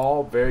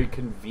small, very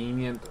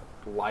convenient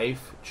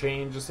life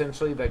change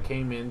essentially that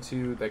came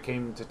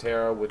to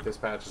TERA with this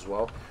patch as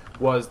well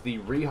was the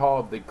rehaul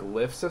of the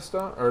Glyph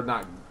system, or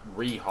not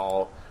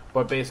rehaul,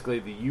 but basically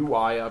the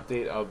UI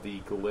update of the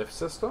Glyph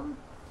system.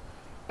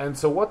 And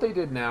so what they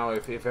did now,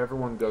 if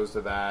everyone goes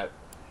to that,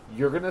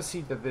 you're going to see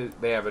that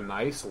they have a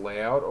nice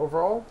layout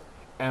overall.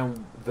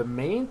 And the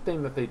main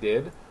thing that they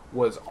did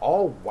was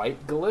all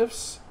white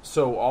glyphs,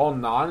 so all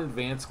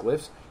non-advanced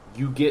glyphs,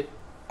 you get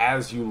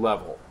as you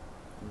level.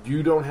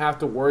 You don't have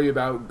to worry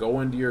about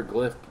going to your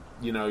glyph,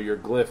 your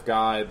glyph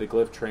guide, the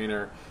glyph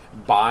trainer,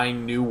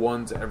 buying new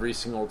ones every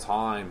single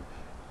time.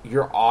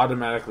 You're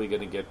automatically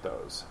going to get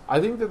those. I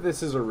think that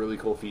this is a really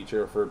cool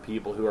feature for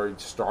people who are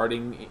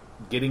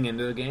getting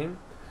into the game,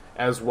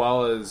 as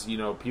well as,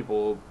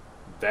 people,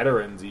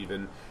 veterans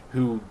even,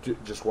 who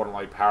just want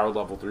to power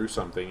level through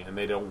something and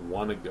they don't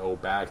want to go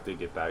back to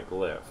get that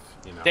glyph.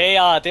 They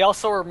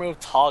also removed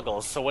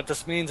toggles. So what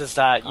this means is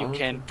that you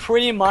can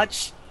pretty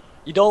much,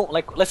 you don't,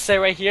 let's say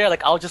right here,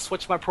 I'll just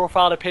switch my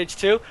profile to page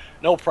 2,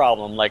 no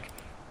problem.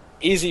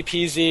 Easy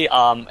peasy.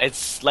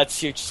 It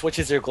lets you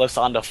switches your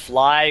glyphs on the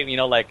fly.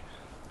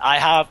 I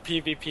have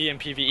PvP and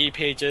PvE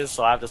pages,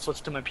 so I have to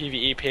switch to my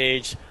PvE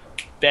page.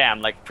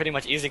 Bam, pretty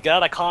much easy. Get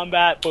out of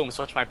combat, boom,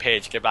 switch my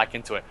page, get back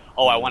into it.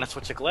 Oh, I want to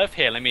switch a glyph?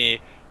 Here, let me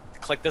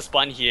click this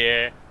button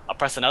here. I'll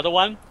press another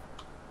one,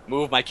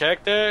 move my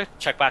character,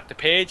 check back the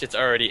page, it's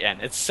already in.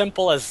 It's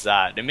simple as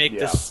that. They make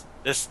this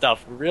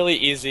stuff really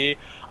easy.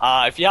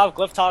 If you have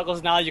glyph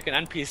toggles now, you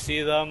can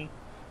NPC them.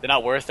 they're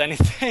not worth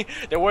anything.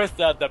 They're worth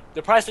the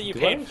price that you Do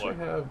I paid for.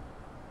 actually have?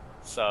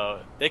 So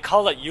they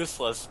call it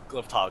useless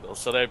glyph toggles.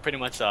 So they're pretty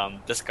much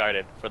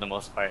discarded for the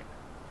most part.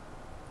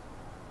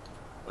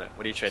 What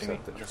are you trading me?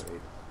 Set the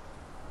trade.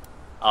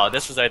 Oh,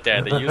 this is right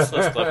there, the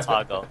useless glyph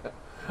toggle.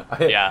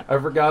 I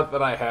forgot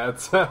that I had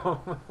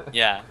some.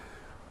 Yeah.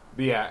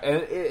 But yeah,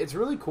 and it's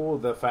really cool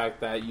the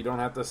fact that you don't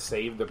have to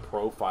save the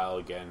profile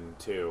again,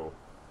 too.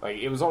 Like,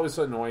 it was always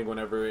so annoying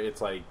whenever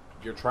it's like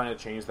you're trying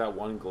to change that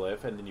one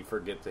glyph and then you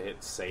forget to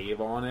hit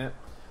save on it.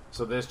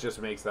 So this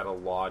just makes that a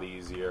lot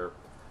easier.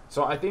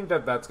 So I think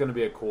that that's going to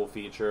be a cool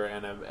feature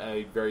and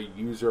a very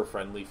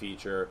user-friendly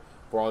feature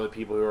for all the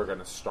people who are going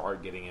to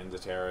start getting into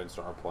TERA and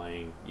start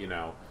playing, you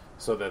know,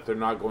 so that they're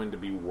not going to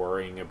be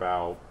worrying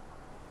about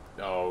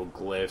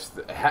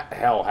glyphs.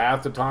 Hell,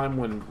 half the time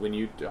when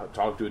you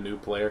talk to a new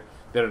player,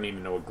 they don't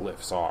even know what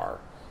glyphs are.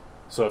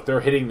 So if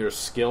they're hitting their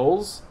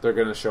skills,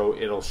 it'll show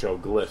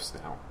glyphs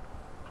now.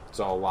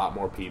 So a lot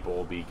more people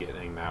will be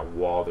getting that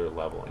while they're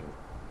leveling.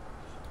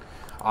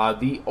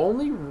 The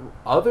only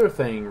other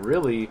thing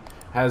really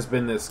has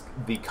been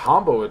the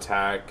combo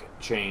attack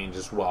change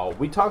as well.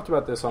 We talked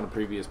about this on a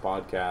previous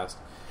podcast,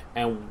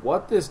 and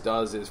what this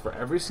does is for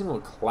every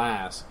single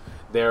class,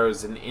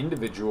 there's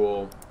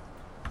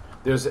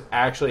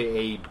actually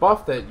a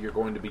buff that you're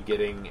going to be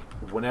getting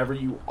whenever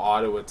you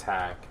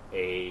auto-attack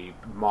a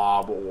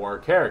mob or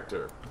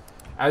character.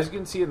 As you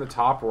can see in the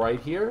top right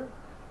here,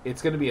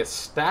 it's going to be a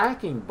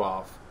stacking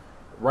buff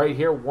right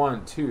here,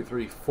 1, 2,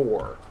 3,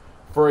 4.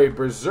 For a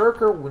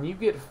Berserker, when you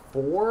get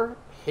 4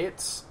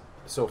 hits,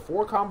 so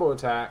 4 combo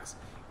attacks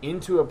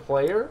into a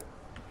player,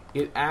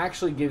 it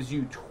actually gives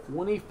you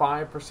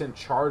 25%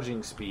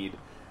 charging speed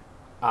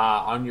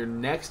on your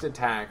next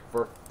attack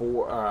for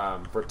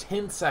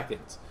 10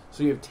 seconds.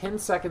 So you have 10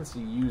 seconds to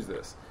use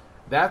this.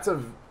 That's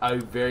a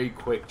very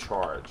quick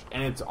charge.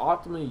 And it's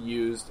optimally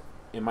used,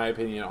 in my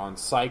opinion, on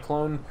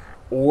Cyclone,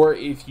 or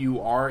if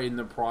you are in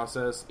the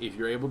process, if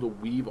you're able to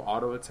weave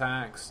auto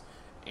attacks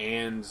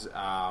and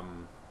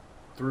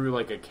through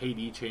like a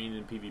KD chain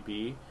in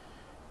PvP,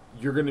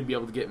 you're going to be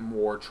able to get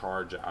more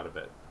charge out of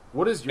it.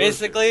 What is your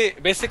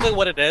basically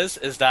what it is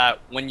that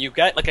when you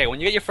get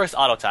your first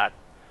auto attack,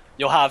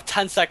 you'll have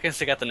 10 seconds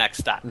to get the next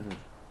stack,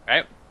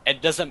 right?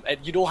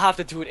 You don't have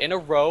to do it in a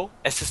row.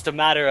 It's just a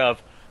matter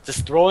of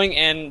just throwing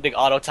in the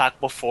auto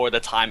attack before the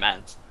time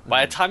ends.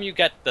 By the time you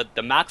get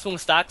the maximum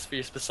stacks for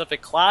your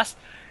specific class,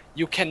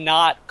 you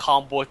cannot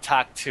combo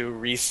attack to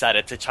reset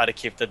it to try to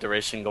keep the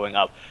duration going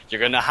up. You're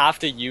going to have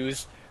to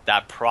use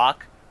that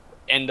proc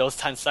in those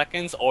 10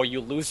 seconds, or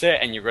you lose it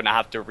and you're going to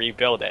have to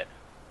rebuild it.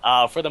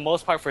 For the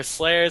most part, for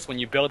Slayers, when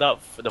you build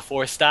up for the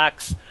 4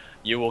 stacks,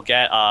 you will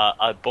get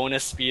a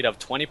bonus speed of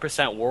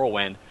 20%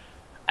 Whirlwind.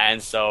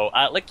 And so,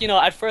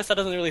 at first that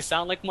doesn't really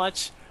sound like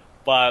much,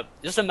 but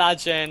just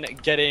imagine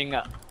getting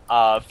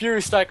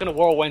Fury Strike on a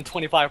Whirlwind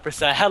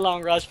 25%,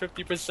 Headlong Rush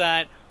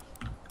 50%,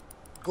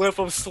 Glyph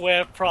of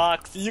Swift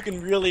procs. You can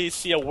really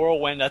see a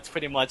Whirlwind that's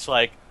pretty much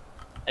like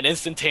an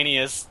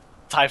instantaneous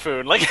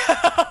Typhoon, like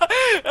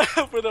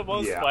for the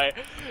most part.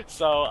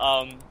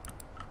 So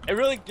it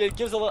really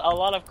gives a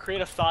lot of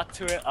creative thought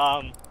to it.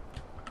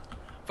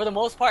 For the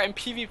most part, in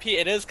PvP,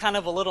 it is kind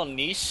of a little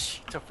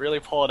niche to really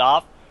pull it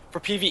off. For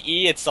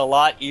PvE, it's a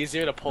lot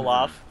easier to pull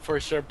off, for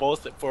sure,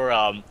 both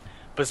for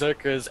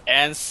Berserkers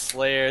and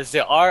Slayers.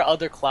 There are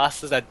other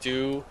classes that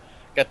do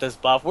get this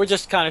buff. We're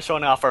just kind of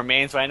showing off our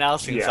mains right now,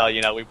 since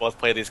we both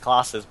play these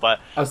classes, but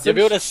you'll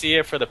be able to see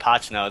it for the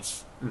patch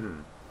notes.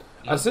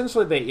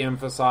 Essentially, they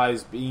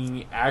emphasize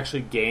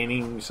actually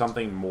gaining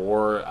something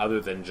more other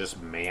than just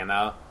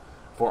mana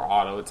for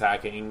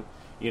auto-attacking.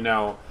 You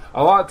know,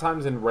 a lot of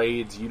times in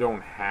raids, you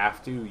don't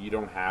have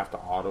to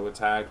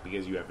auto-attack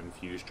because you have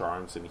infused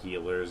charms and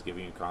healers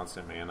giving you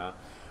constant mana.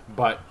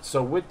 But,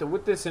 so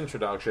with this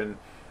introduction,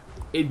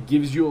 it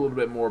gives you a little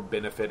bit more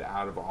benefit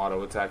out of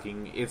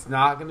auto-attacking. It's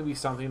not going to be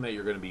something that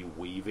you're going to be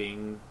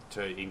weaving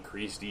to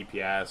increase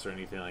DPS or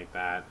anything like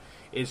that.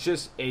 It's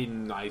just a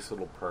nice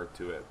little perk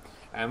to it.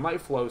 And like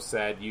Flo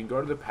said, you can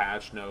go to the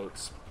patch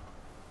notes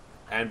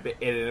and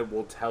it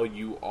will tell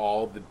you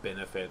all the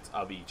benefits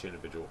of each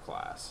individual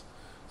class.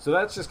 So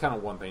that's just kind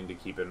of one thing to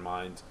keep in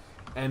mind.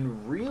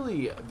 And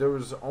really, there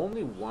was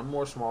only one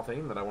more small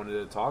thing that I wanted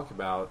to talk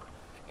about,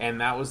 and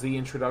that was the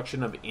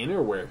introduction of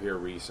Innerwear here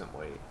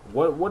recently.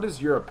 What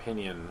is your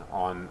opinion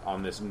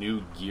on this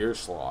new gear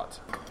slot?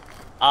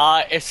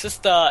 It's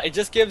just it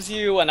just gives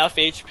you enough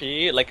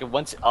HP. Like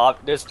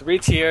there's 3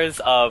 tiers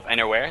of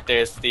Innerwear.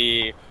 There's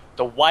the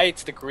white,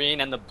 the green,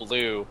 and the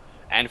blue.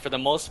 And for the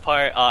most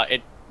part,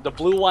 the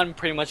blue one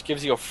pretty much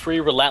gives you a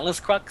free Relentless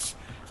Crux.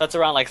 So that's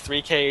around like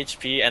 3k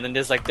HP, and then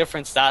there's like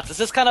different stats. It's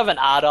just kind of an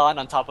add-on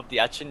top of the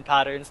etching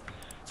patterns.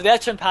 So the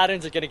etching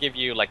patterns are going to give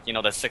you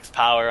the 6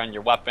 power on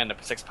your weapon, the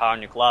 6 power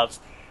on your gloves,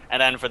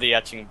 and then for the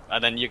etching,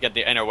 and then you get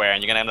the Innerwear,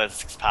 and you're going to have the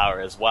 6 power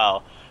as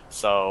well.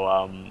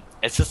 So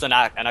it's just an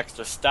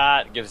extra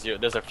stat.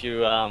 There's a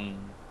few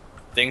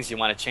things you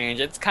want to change.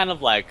 It's kind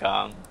of like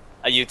a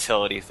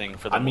utility thing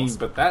for the most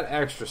part. But that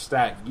extra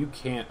stat, you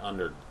can't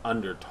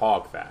under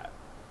talk that.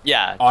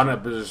 Yeah. On a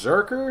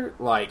Berserker,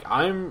 like,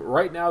 I'm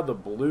right now, the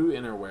blue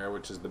Innerwear,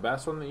 which is the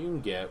best one that you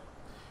can get,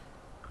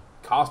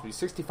 cost me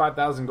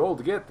 65,000 gold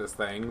to get this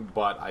thing,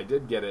 but I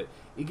did get it.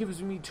 It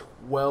gives me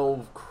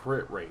 12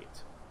 crit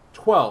rate.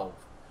 12.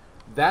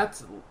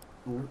 That's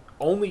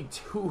only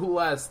 2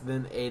 less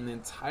than an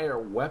entire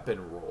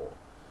weapon roll.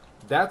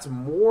 That's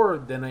more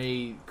than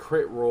a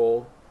crit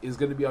roll is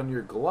going to be on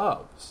your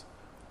gloves.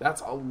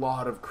 That's a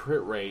lot of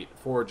crit rate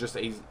for just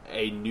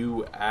a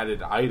new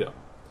added item.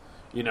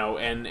 You know,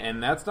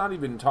 and that's not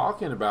even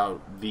talking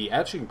about the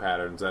etching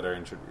patterns that are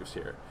introduced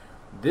here.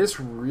 This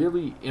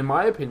really, in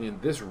my opinion,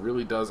 this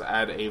really does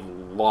add a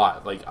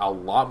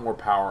lot more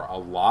power, a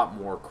lot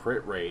more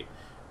crit rate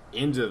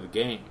into the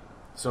game.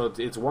 So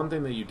it's one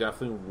thing that you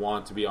definitely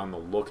want to be on the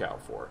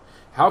lookout for.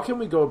 How can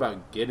we go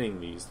about getting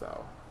these,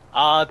 though?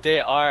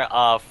 They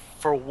are,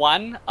 for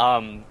one,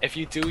 if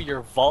you do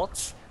your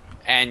vaults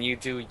and you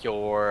do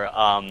your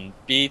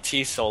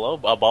BT solo,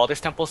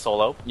 Baldur's Temple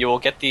solo, you will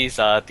get these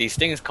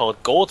things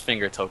called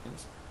Goldfinger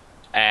tokens.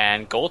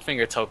 And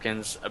Goldfinger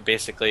tokens,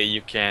 basically,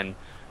 you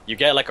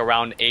get like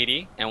around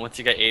 80, and once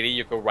you get 80,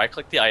 you go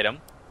right-click the item,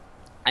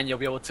 and you'll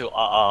be able to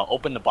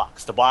open the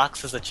box. The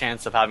box has a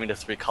chance of having the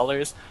 3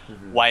 colors,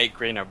 white,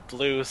 green, or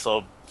blue,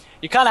 so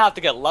you kind of have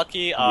to get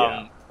lucky.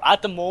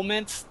 At the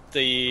moment,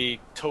 the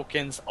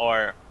tokens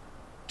are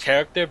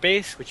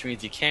character-based, which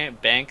means you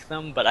can't bank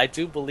them, but I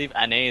do believe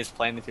NA is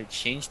planning to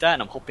change that,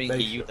 and I'm hoping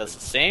EU does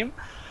the same.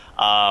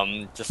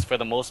 Just for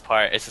the most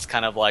part, it's just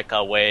kind of like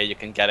a way you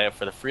can get it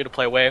for the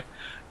free-to-play way.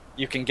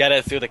 You can get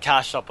it through the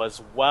cash shop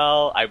as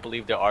well. I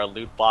believe there are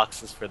loot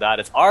boxes for that.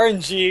 It's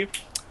RNG.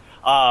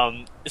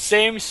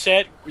 Same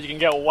shit. You can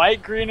get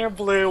white, green, or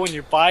blue when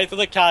you buy it through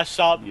the cash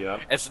shop.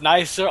 Yep. It's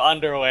nicer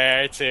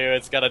underwear too.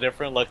 It's got a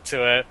different look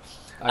to it.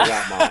 I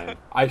got mine.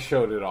 I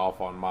showed it off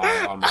on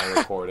my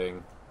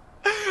recording.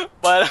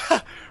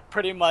 But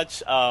pretty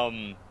much,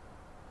 it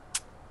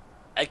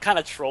kind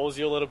of trolls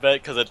you a little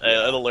bit because it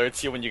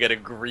alerts you when you get a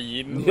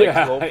green,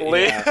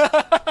 globally.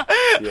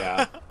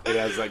 Yeah, it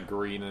has that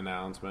green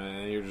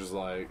announcement, and you're just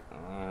like...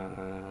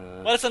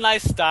 But it's a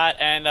nice stat,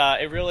 and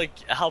it really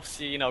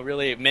helps you,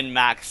 really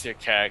min-max your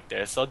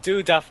character. So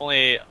do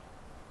definitely...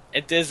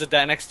 It is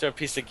an extra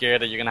piece of gear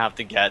that you're going to have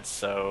to get,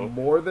 so...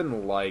 More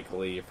than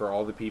likely, for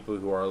all the people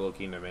who are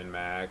looking to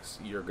min-max,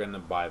 you're going to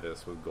buy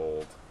this with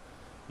gold.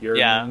 You're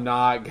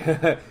not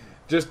gonna...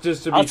 Just to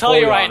be I'll tell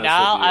you right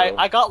now, you.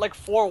 I got like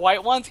 4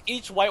 white ones.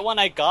 Each white one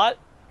I got,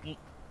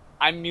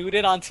 I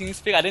muted on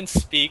TeamSpeak. I didn't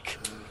speak.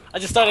 I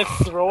just started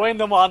throwing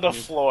them on the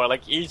floor,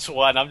 like each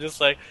one. I'm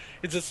just like,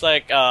 it's just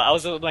like, I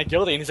was with my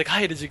guildie, and he's like,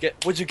 "Hey,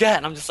 what'd you get?"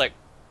 And I'm just like,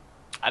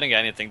 "I didn't get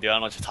anything, dude. I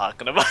don't know what you're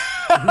talking about."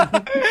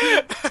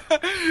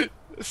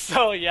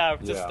 So yeah,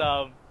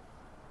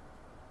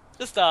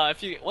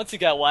 if you once you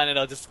get one,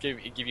 it'll just give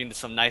you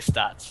some nice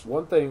stats.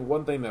 One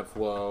thing that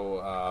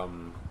Flo,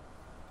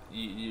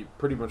 you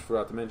pretty much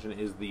forgot to mention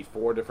is the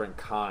 4 different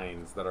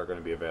kinds that are going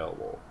to be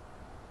available.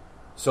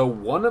 So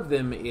one of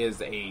them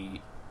is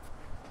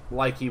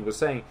like he was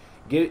saying,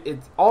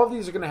 all of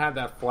these are going to have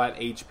that flat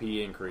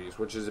HP increase,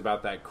 which is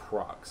about that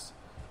crux.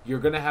 You're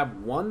going to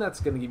have one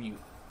that's going to give you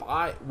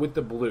 5 with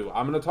the blue.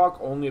 I'm going to talk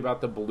only about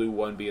the blue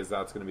one because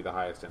that's going to be the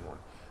highest end one.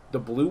 The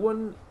blue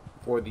one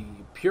for the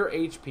pure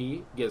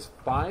HP gives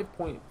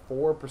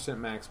 5.4%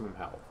 maximum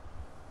health.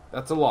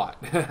 That's a lot.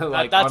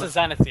 That's a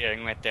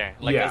Zenithering right there.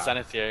 A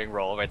Zenithering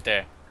roll right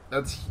there.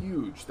 That's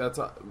huge. That's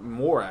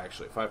more,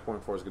 actually.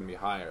 5.4 is going to be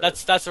higher.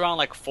 That's around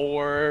like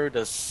 4 to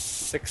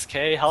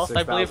 6k health, 6,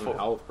 I believe.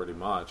 Health, pretty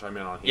much. I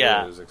mean, on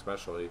healers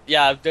especially.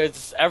 Yeah,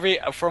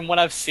 from what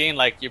I've seen,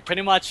 like, you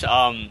pretty much, the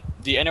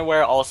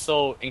Innerwear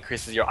also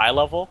increases your eye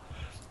level,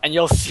 and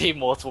you'll see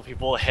multiple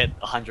people hit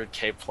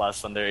 100k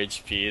plus on their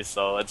HP,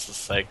 so it's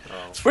just like,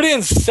 it's pretty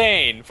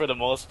insane for the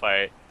most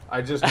part.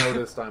 I just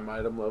noticed I'm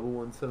item level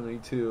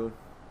 172.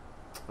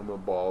 I'm a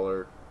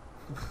baller.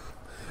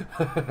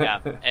 Yeah,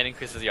 it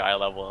increases your eye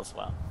level as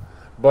well.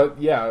 But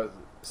yeah,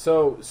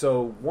 so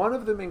one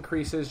of them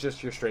increases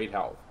just your straight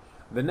health.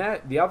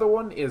 The other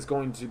one is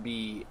going to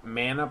be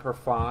mana per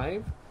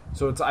 5.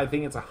 So I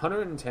think it's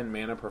 110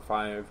 mana per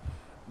 5.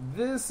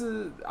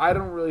 I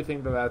don't really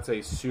think that's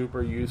a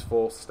super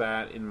useful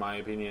stat in my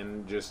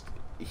opinion. Just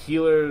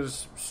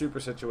healers super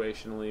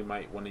situationally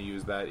might want to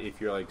use that if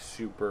you're like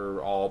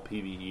super all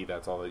PvE.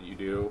 That's all that you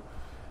do.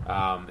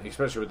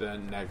 Especially with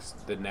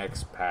the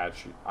next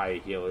patch,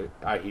 I hear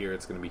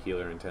it's going to be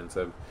healer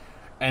intensive.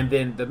 And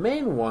then the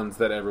main ones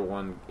that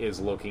everyone is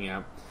looking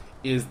at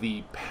is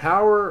the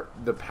power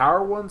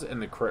ones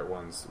and the crit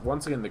ones.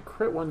 Once again, the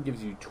crit one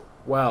gives you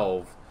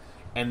 12,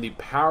 and the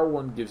power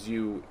one gives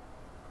you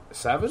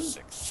 7?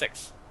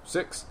 6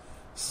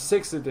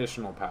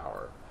 additional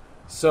power.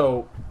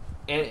 So,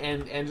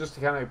 and just to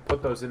kind of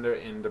put those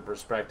into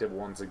perspective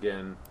once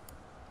again,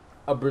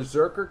 a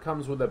Berserker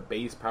comes with a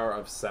base power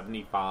of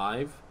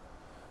 75,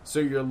 so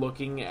you're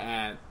looking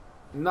at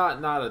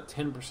not a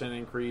 10%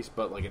 increase,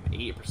 but like an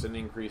 8%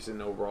 increase in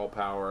overall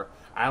power.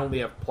 I only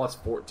have plus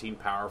 14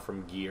 power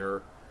from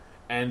gear,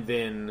 and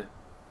then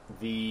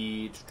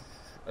the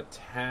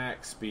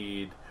attack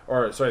speed,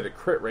 or sorry, the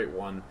crit rate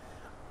one,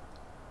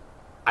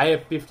 I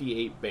have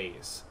 58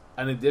 base.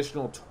 An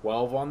additional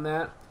 12 on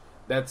that,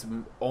 that's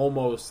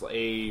almost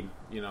a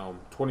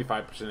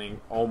 25%,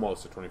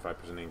 almost a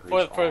 25%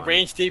 increase for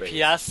ranged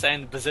DPS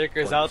and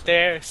berserkers 20%. Out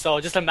there. So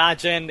just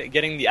imagine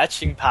getting the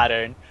etching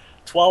pattern,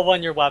 12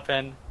 on your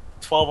weapon,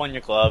 12 on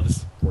your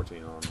gloves,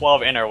 14 on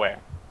 12 innerwear.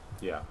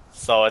 Yeah.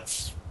 So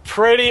it's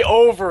pretty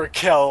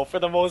overkill for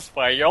the most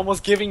part. You're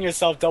almost giving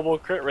yourself double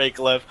crit rate,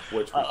 Glyph.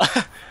 Which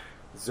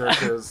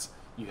Zerkas,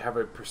 you have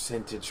a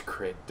percentage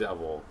crit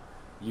double.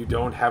 You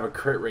don't have a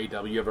crit rate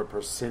double, you have a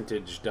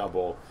percentage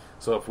double.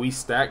 So if we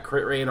stack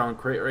crit rate on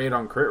crit rate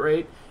on crit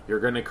rate,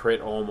 you're going to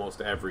crit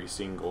almost every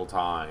single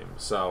time.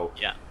 So,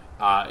 yeah.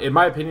 In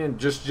my opinion,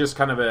 just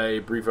kind of a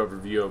brief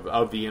overview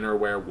of the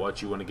Innerwear,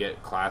 what you want to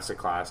get class to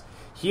class.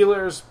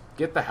 Healers,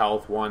 get the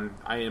health one.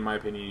 In my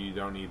opinion, you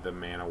don't need the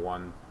mana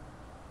one.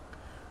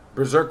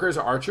 Berserkers,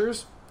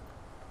 archers,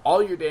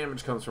 all your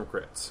damage comes from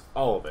crits.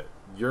 All of it.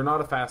 You're not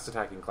a fast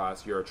attacking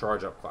class, you're a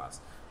charge up class.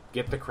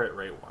 Get the crit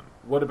rate one.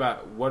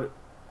 What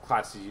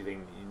classes do you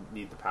think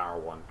need the power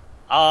one?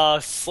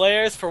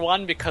 Slayers for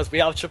one, because we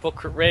have triple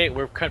crit rate.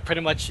 We're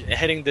pretty much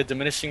hitting the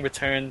diminishing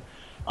return.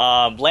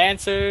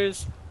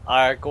 Lancers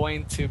are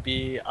going to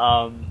be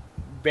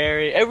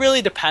it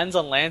really depends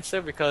on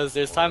Lancer, because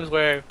there's times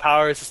where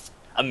power is just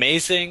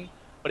amazing,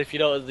 but if you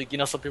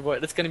don't, some people,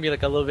 it's going to be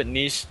like a little bit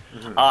niche.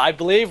 Mm-hmm. I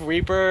believe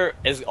Reaper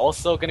is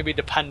also going to be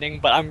depending,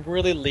 but I'm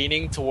really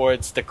leaning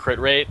towards the crit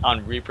rate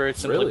on Reaper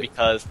simply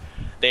because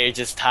they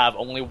just have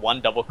only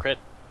one double crit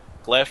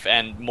Glyph,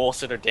 and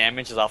most of their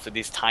damage is off of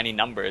these tiny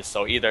numbers.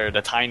 So either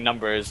the tiny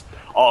numbers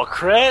all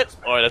crit,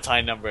 or the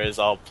tiny numbers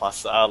all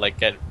plus have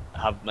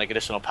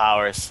additional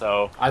power.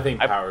 So I think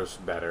power's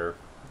better.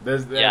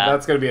 That's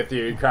going to be a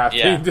theory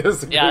crafting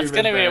disagreement. Yeah, it's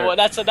going to be. Well,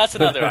 that's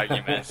another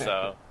argument.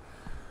 So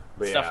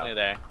it's definitely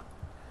there.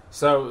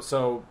 So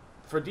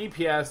for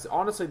DPS,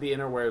 honestly, the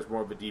Innerwear is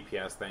more of a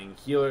DPS thing.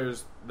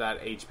 Healers,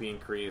 that HP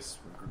increase,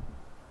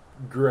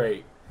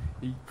 great.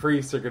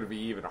 Priests are going to be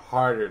even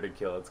harder to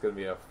kill. It's going to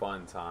be a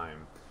fun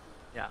time.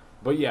 Yeah.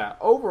 But yeah,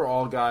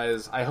 overall,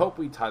 guys, I hope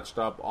we touched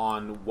up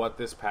on what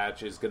this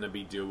patch is going to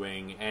be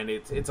doing, and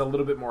it's a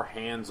little bit more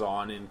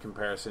hands-on in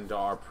comparison to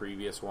our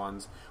previous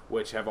ones,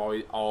 which have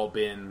all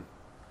been,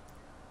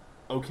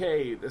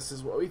 okay, this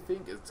is what we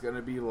think it's going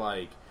to be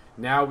like.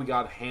 Now we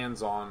got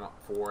hands-on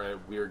for it.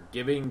 We're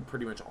giving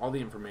pretty much all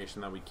the information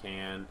that we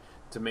can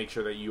to make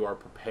sure that you are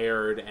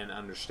prepared and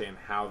understand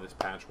how this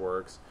patch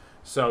works.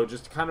 So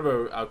just kind of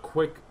a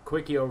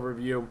quickie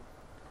overview.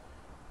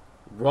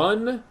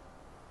 Run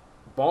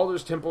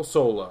Baldur's Temple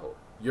solo.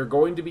 You're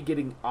going to be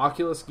getting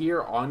Oculus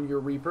gear on your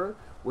Reaper,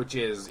 which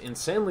is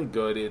insanely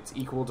good. It's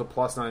equal to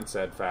 +9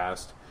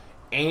 steadfast.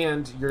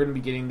 And you're going to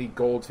be getting the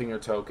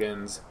Goldfinger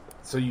tokens,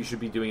 so you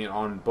should be doing it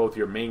on both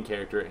your main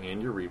character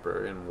and your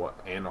Reaper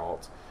and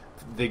alt.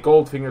 The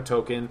Goldfinger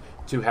token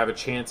to have a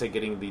chance at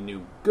getting the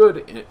new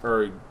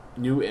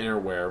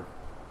Innerwear.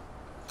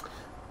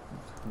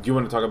 Do you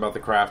want to talk about the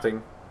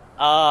crafting?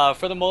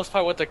 For the most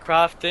part with the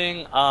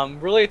crafting,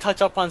 really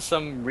touch up on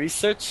some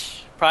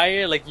research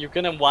prior. Like, you're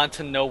going to want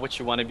to know what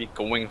you want to be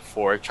going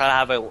for. Try to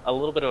have a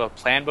little bit of a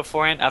plan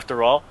beforehand.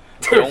 After all,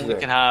 you only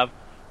can have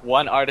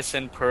one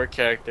artisan per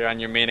character on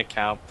your main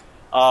account.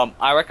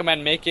 I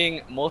recommend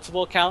making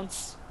multiple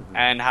accounts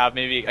and have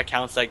maybe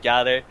accounts that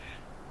gather.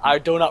 I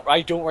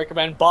don't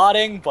recommend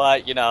botting,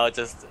 but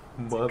just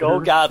go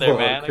gather,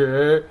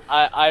 man.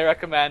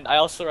 I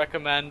also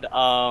recommend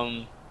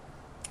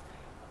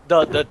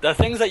the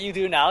things that you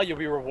do now, you'll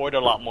be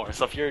rewarded a lot more.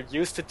 So if you're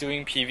used to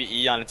doing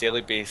PvE on a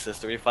daily basis,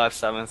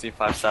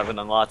 357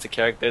 on lots of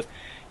characters,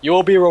 you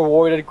will be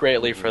rewarded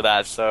greatly for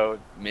that. So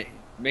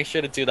make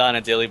sure to do that on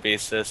a daily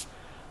basis.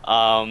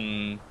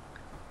 And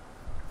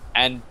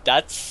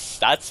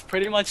that's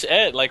pretty much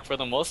it, like, for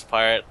the most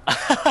part.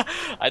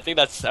 I think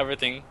that's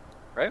everything,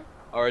 right?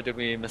 Or did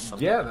we miss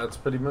something? Yeah, that's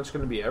pretty much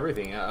going to be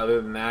everything.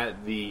 Other than that,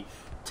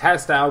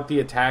 test out the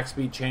attack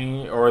speed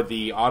change or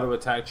the auto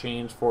attack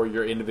change for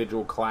your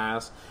individual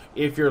class.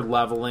 If you're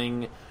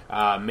leveling,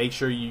 make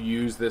sure you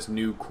use this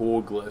new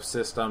cool glyph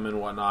system and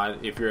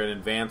whatnot. If you're an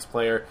advanced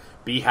player,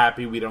 be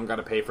happy we don't got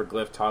to pay for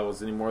glyph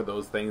toggles anymore.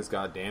 Those things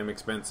got damn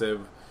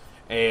expensive.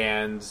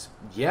 And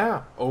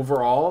yeah,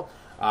 overall,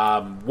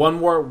 one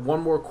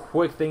more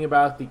quick thing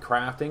about the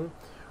crafting.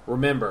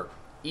 Remember,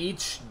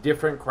 each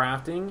different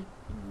crafting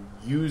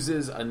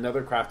uses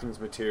another crafting's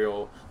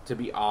material to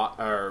be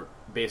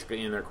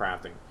basically in their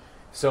crafting.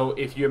 So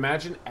if you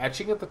imagine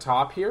etching at the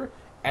top here,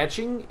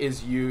 etching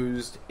is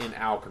used in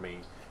alchemy.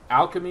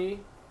 Alchemy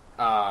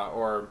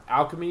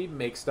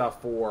makes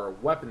stuff for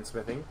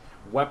weaponsmithing.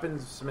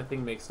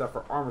 Weaponsmithing makes stuff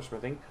for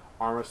armorsmithing.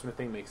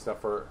 Armorsmithing makes stuff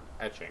for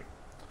etching.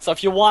 So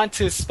if you want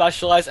to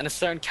specialize in a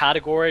certain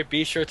category,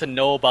 be sure to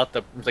know about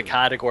the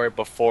category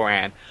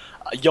beforehand.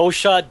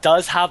 Yosha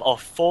does have a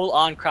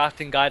full-on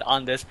crafting guide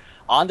on this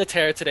on the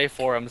TERA Today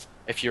forums.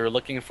 If you're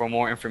looking for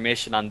more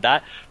information on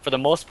that, for the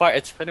most part,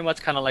 it's pretty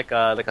much kind of like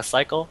a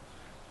cycle: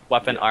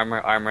 weapon,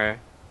 armor,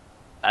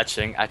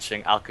 etching,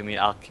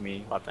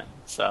 alchemy, weapon.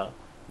 So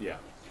yeah.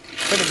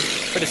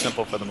 Pretty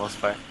simple for the most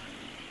part.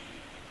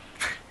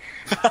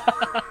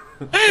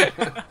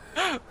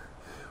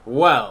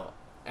 Well,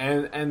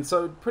 and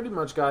so pretty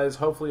much, guys,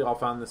 hopefully you all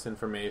found this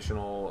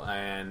informational,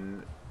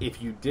 and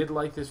if you did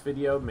like this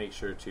video, make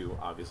sure to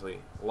obviously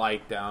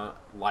like down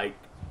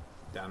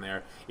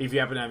there. If you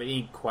happen to have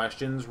any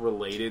questions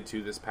related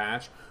to this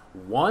patch,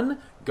 one,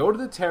 go to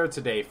the TERA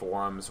Today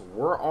forums.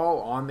 We're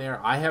all on there.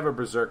 I have a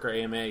Berserker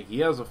AMA. He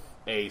has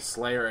a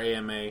Slayer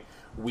AMA.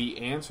 We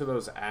answer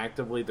those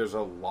actively. There's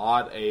a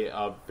lot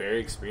of very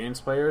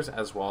experienced players,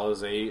 as well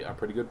as a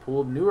pretty good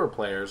pool of newer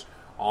players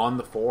on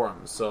the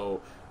forums.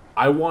 So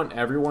I want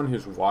everyone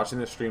who's watching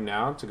this stream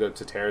now to go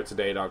to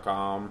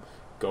teratoday.com,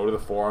 go to the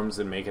forums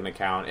and make an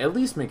account. At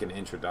least make an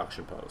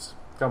introduction post.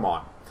 Come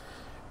on.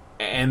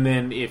 And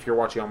then if you're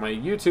watching on my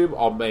YouTube,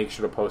 I'll make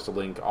sure to post a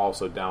link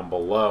also down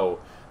below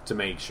to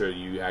make sure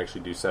you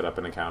actually do set up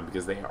an account,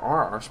 because they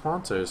are our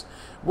sponsors,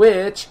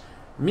 which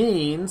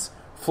means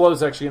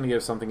Flo's actually going to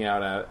give something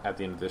out at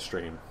the end of this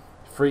stream.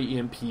 Free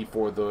EMP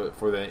for the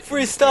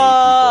free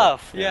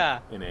stuff!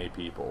 Yeah. NA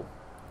people.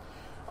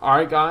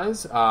 Alright,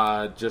 guys,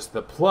 just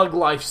the plug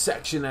life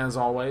section as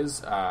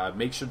always.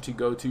 Make sure to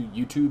go to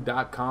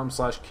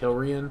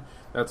youtube.com/Kilrian.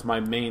 That's my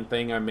main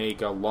thing. I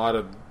make a lot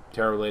of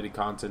TERA related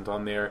content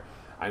on there.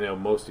 I know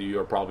most of you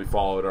are probably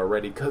followed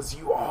already because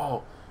you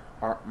all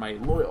are my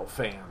loyal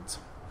fans.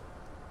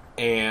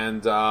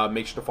 And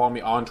make sure to follow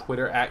me on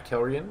Twitter at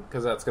Kilrian,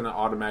 because that's going to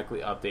automatically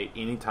update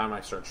anytime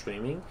I start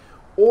streaming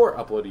or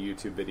upload a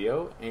YouTube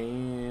video.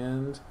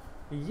 And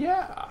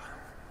yeah.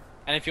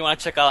 And if you want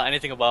to check out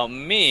anything about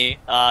me,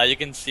 you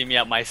can see me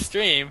at my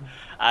stream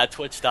at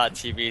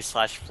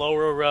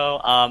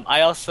twitch.tv/FlowRow.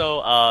 I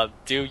also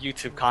do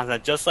YouTube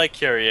content just like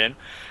Kyrian.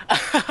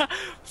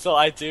 So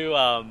I do.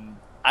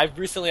 I've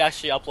recently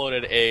actually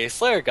uploaded a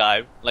Slayer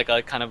guide, like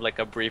a kind of like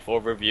a brief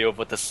overview of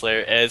what the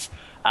Slayer is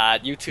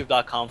at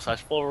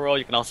youtube.com/FlowRow.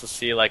 You can also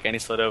see like any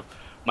sort of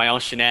my own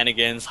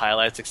shenanigans,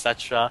 highlights,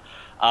 etc.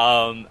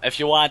 If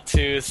you want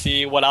to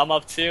see what I'm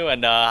up to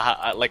and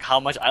like how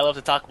much I love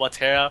to talk about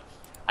TERA,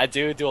 I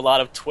do a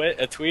lot of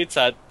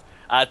tweets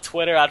at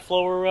Twitter at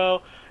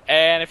FlowRow.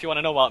 And if you want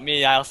to know about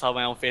me, I also have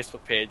my own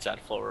Facebook page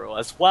at FlowRow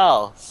as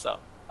well. So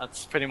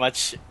that's pretty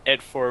much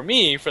it for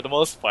me for the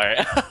most part.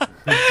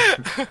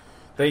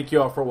 Thank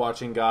you all for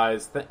watching,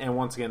 guys. And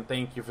once again,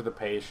 thank you for the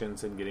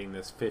patience in getting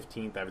this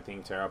 15th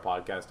Everything TERA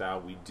podcast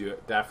out. We do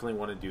definitely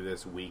want to do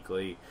this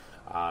weekly.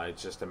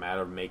 It's just a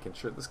matter of making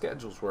sure the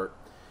schedules work.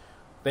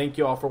 Thank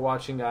you all for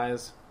watching,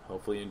 guys.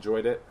 Hopefully you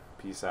enjoyed it.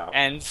 Peace out.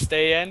 And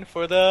stay in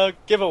for the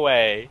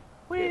giveaway.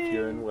 If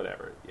you're in,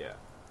 whatever. Yeah.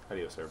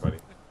 Adios, everybody.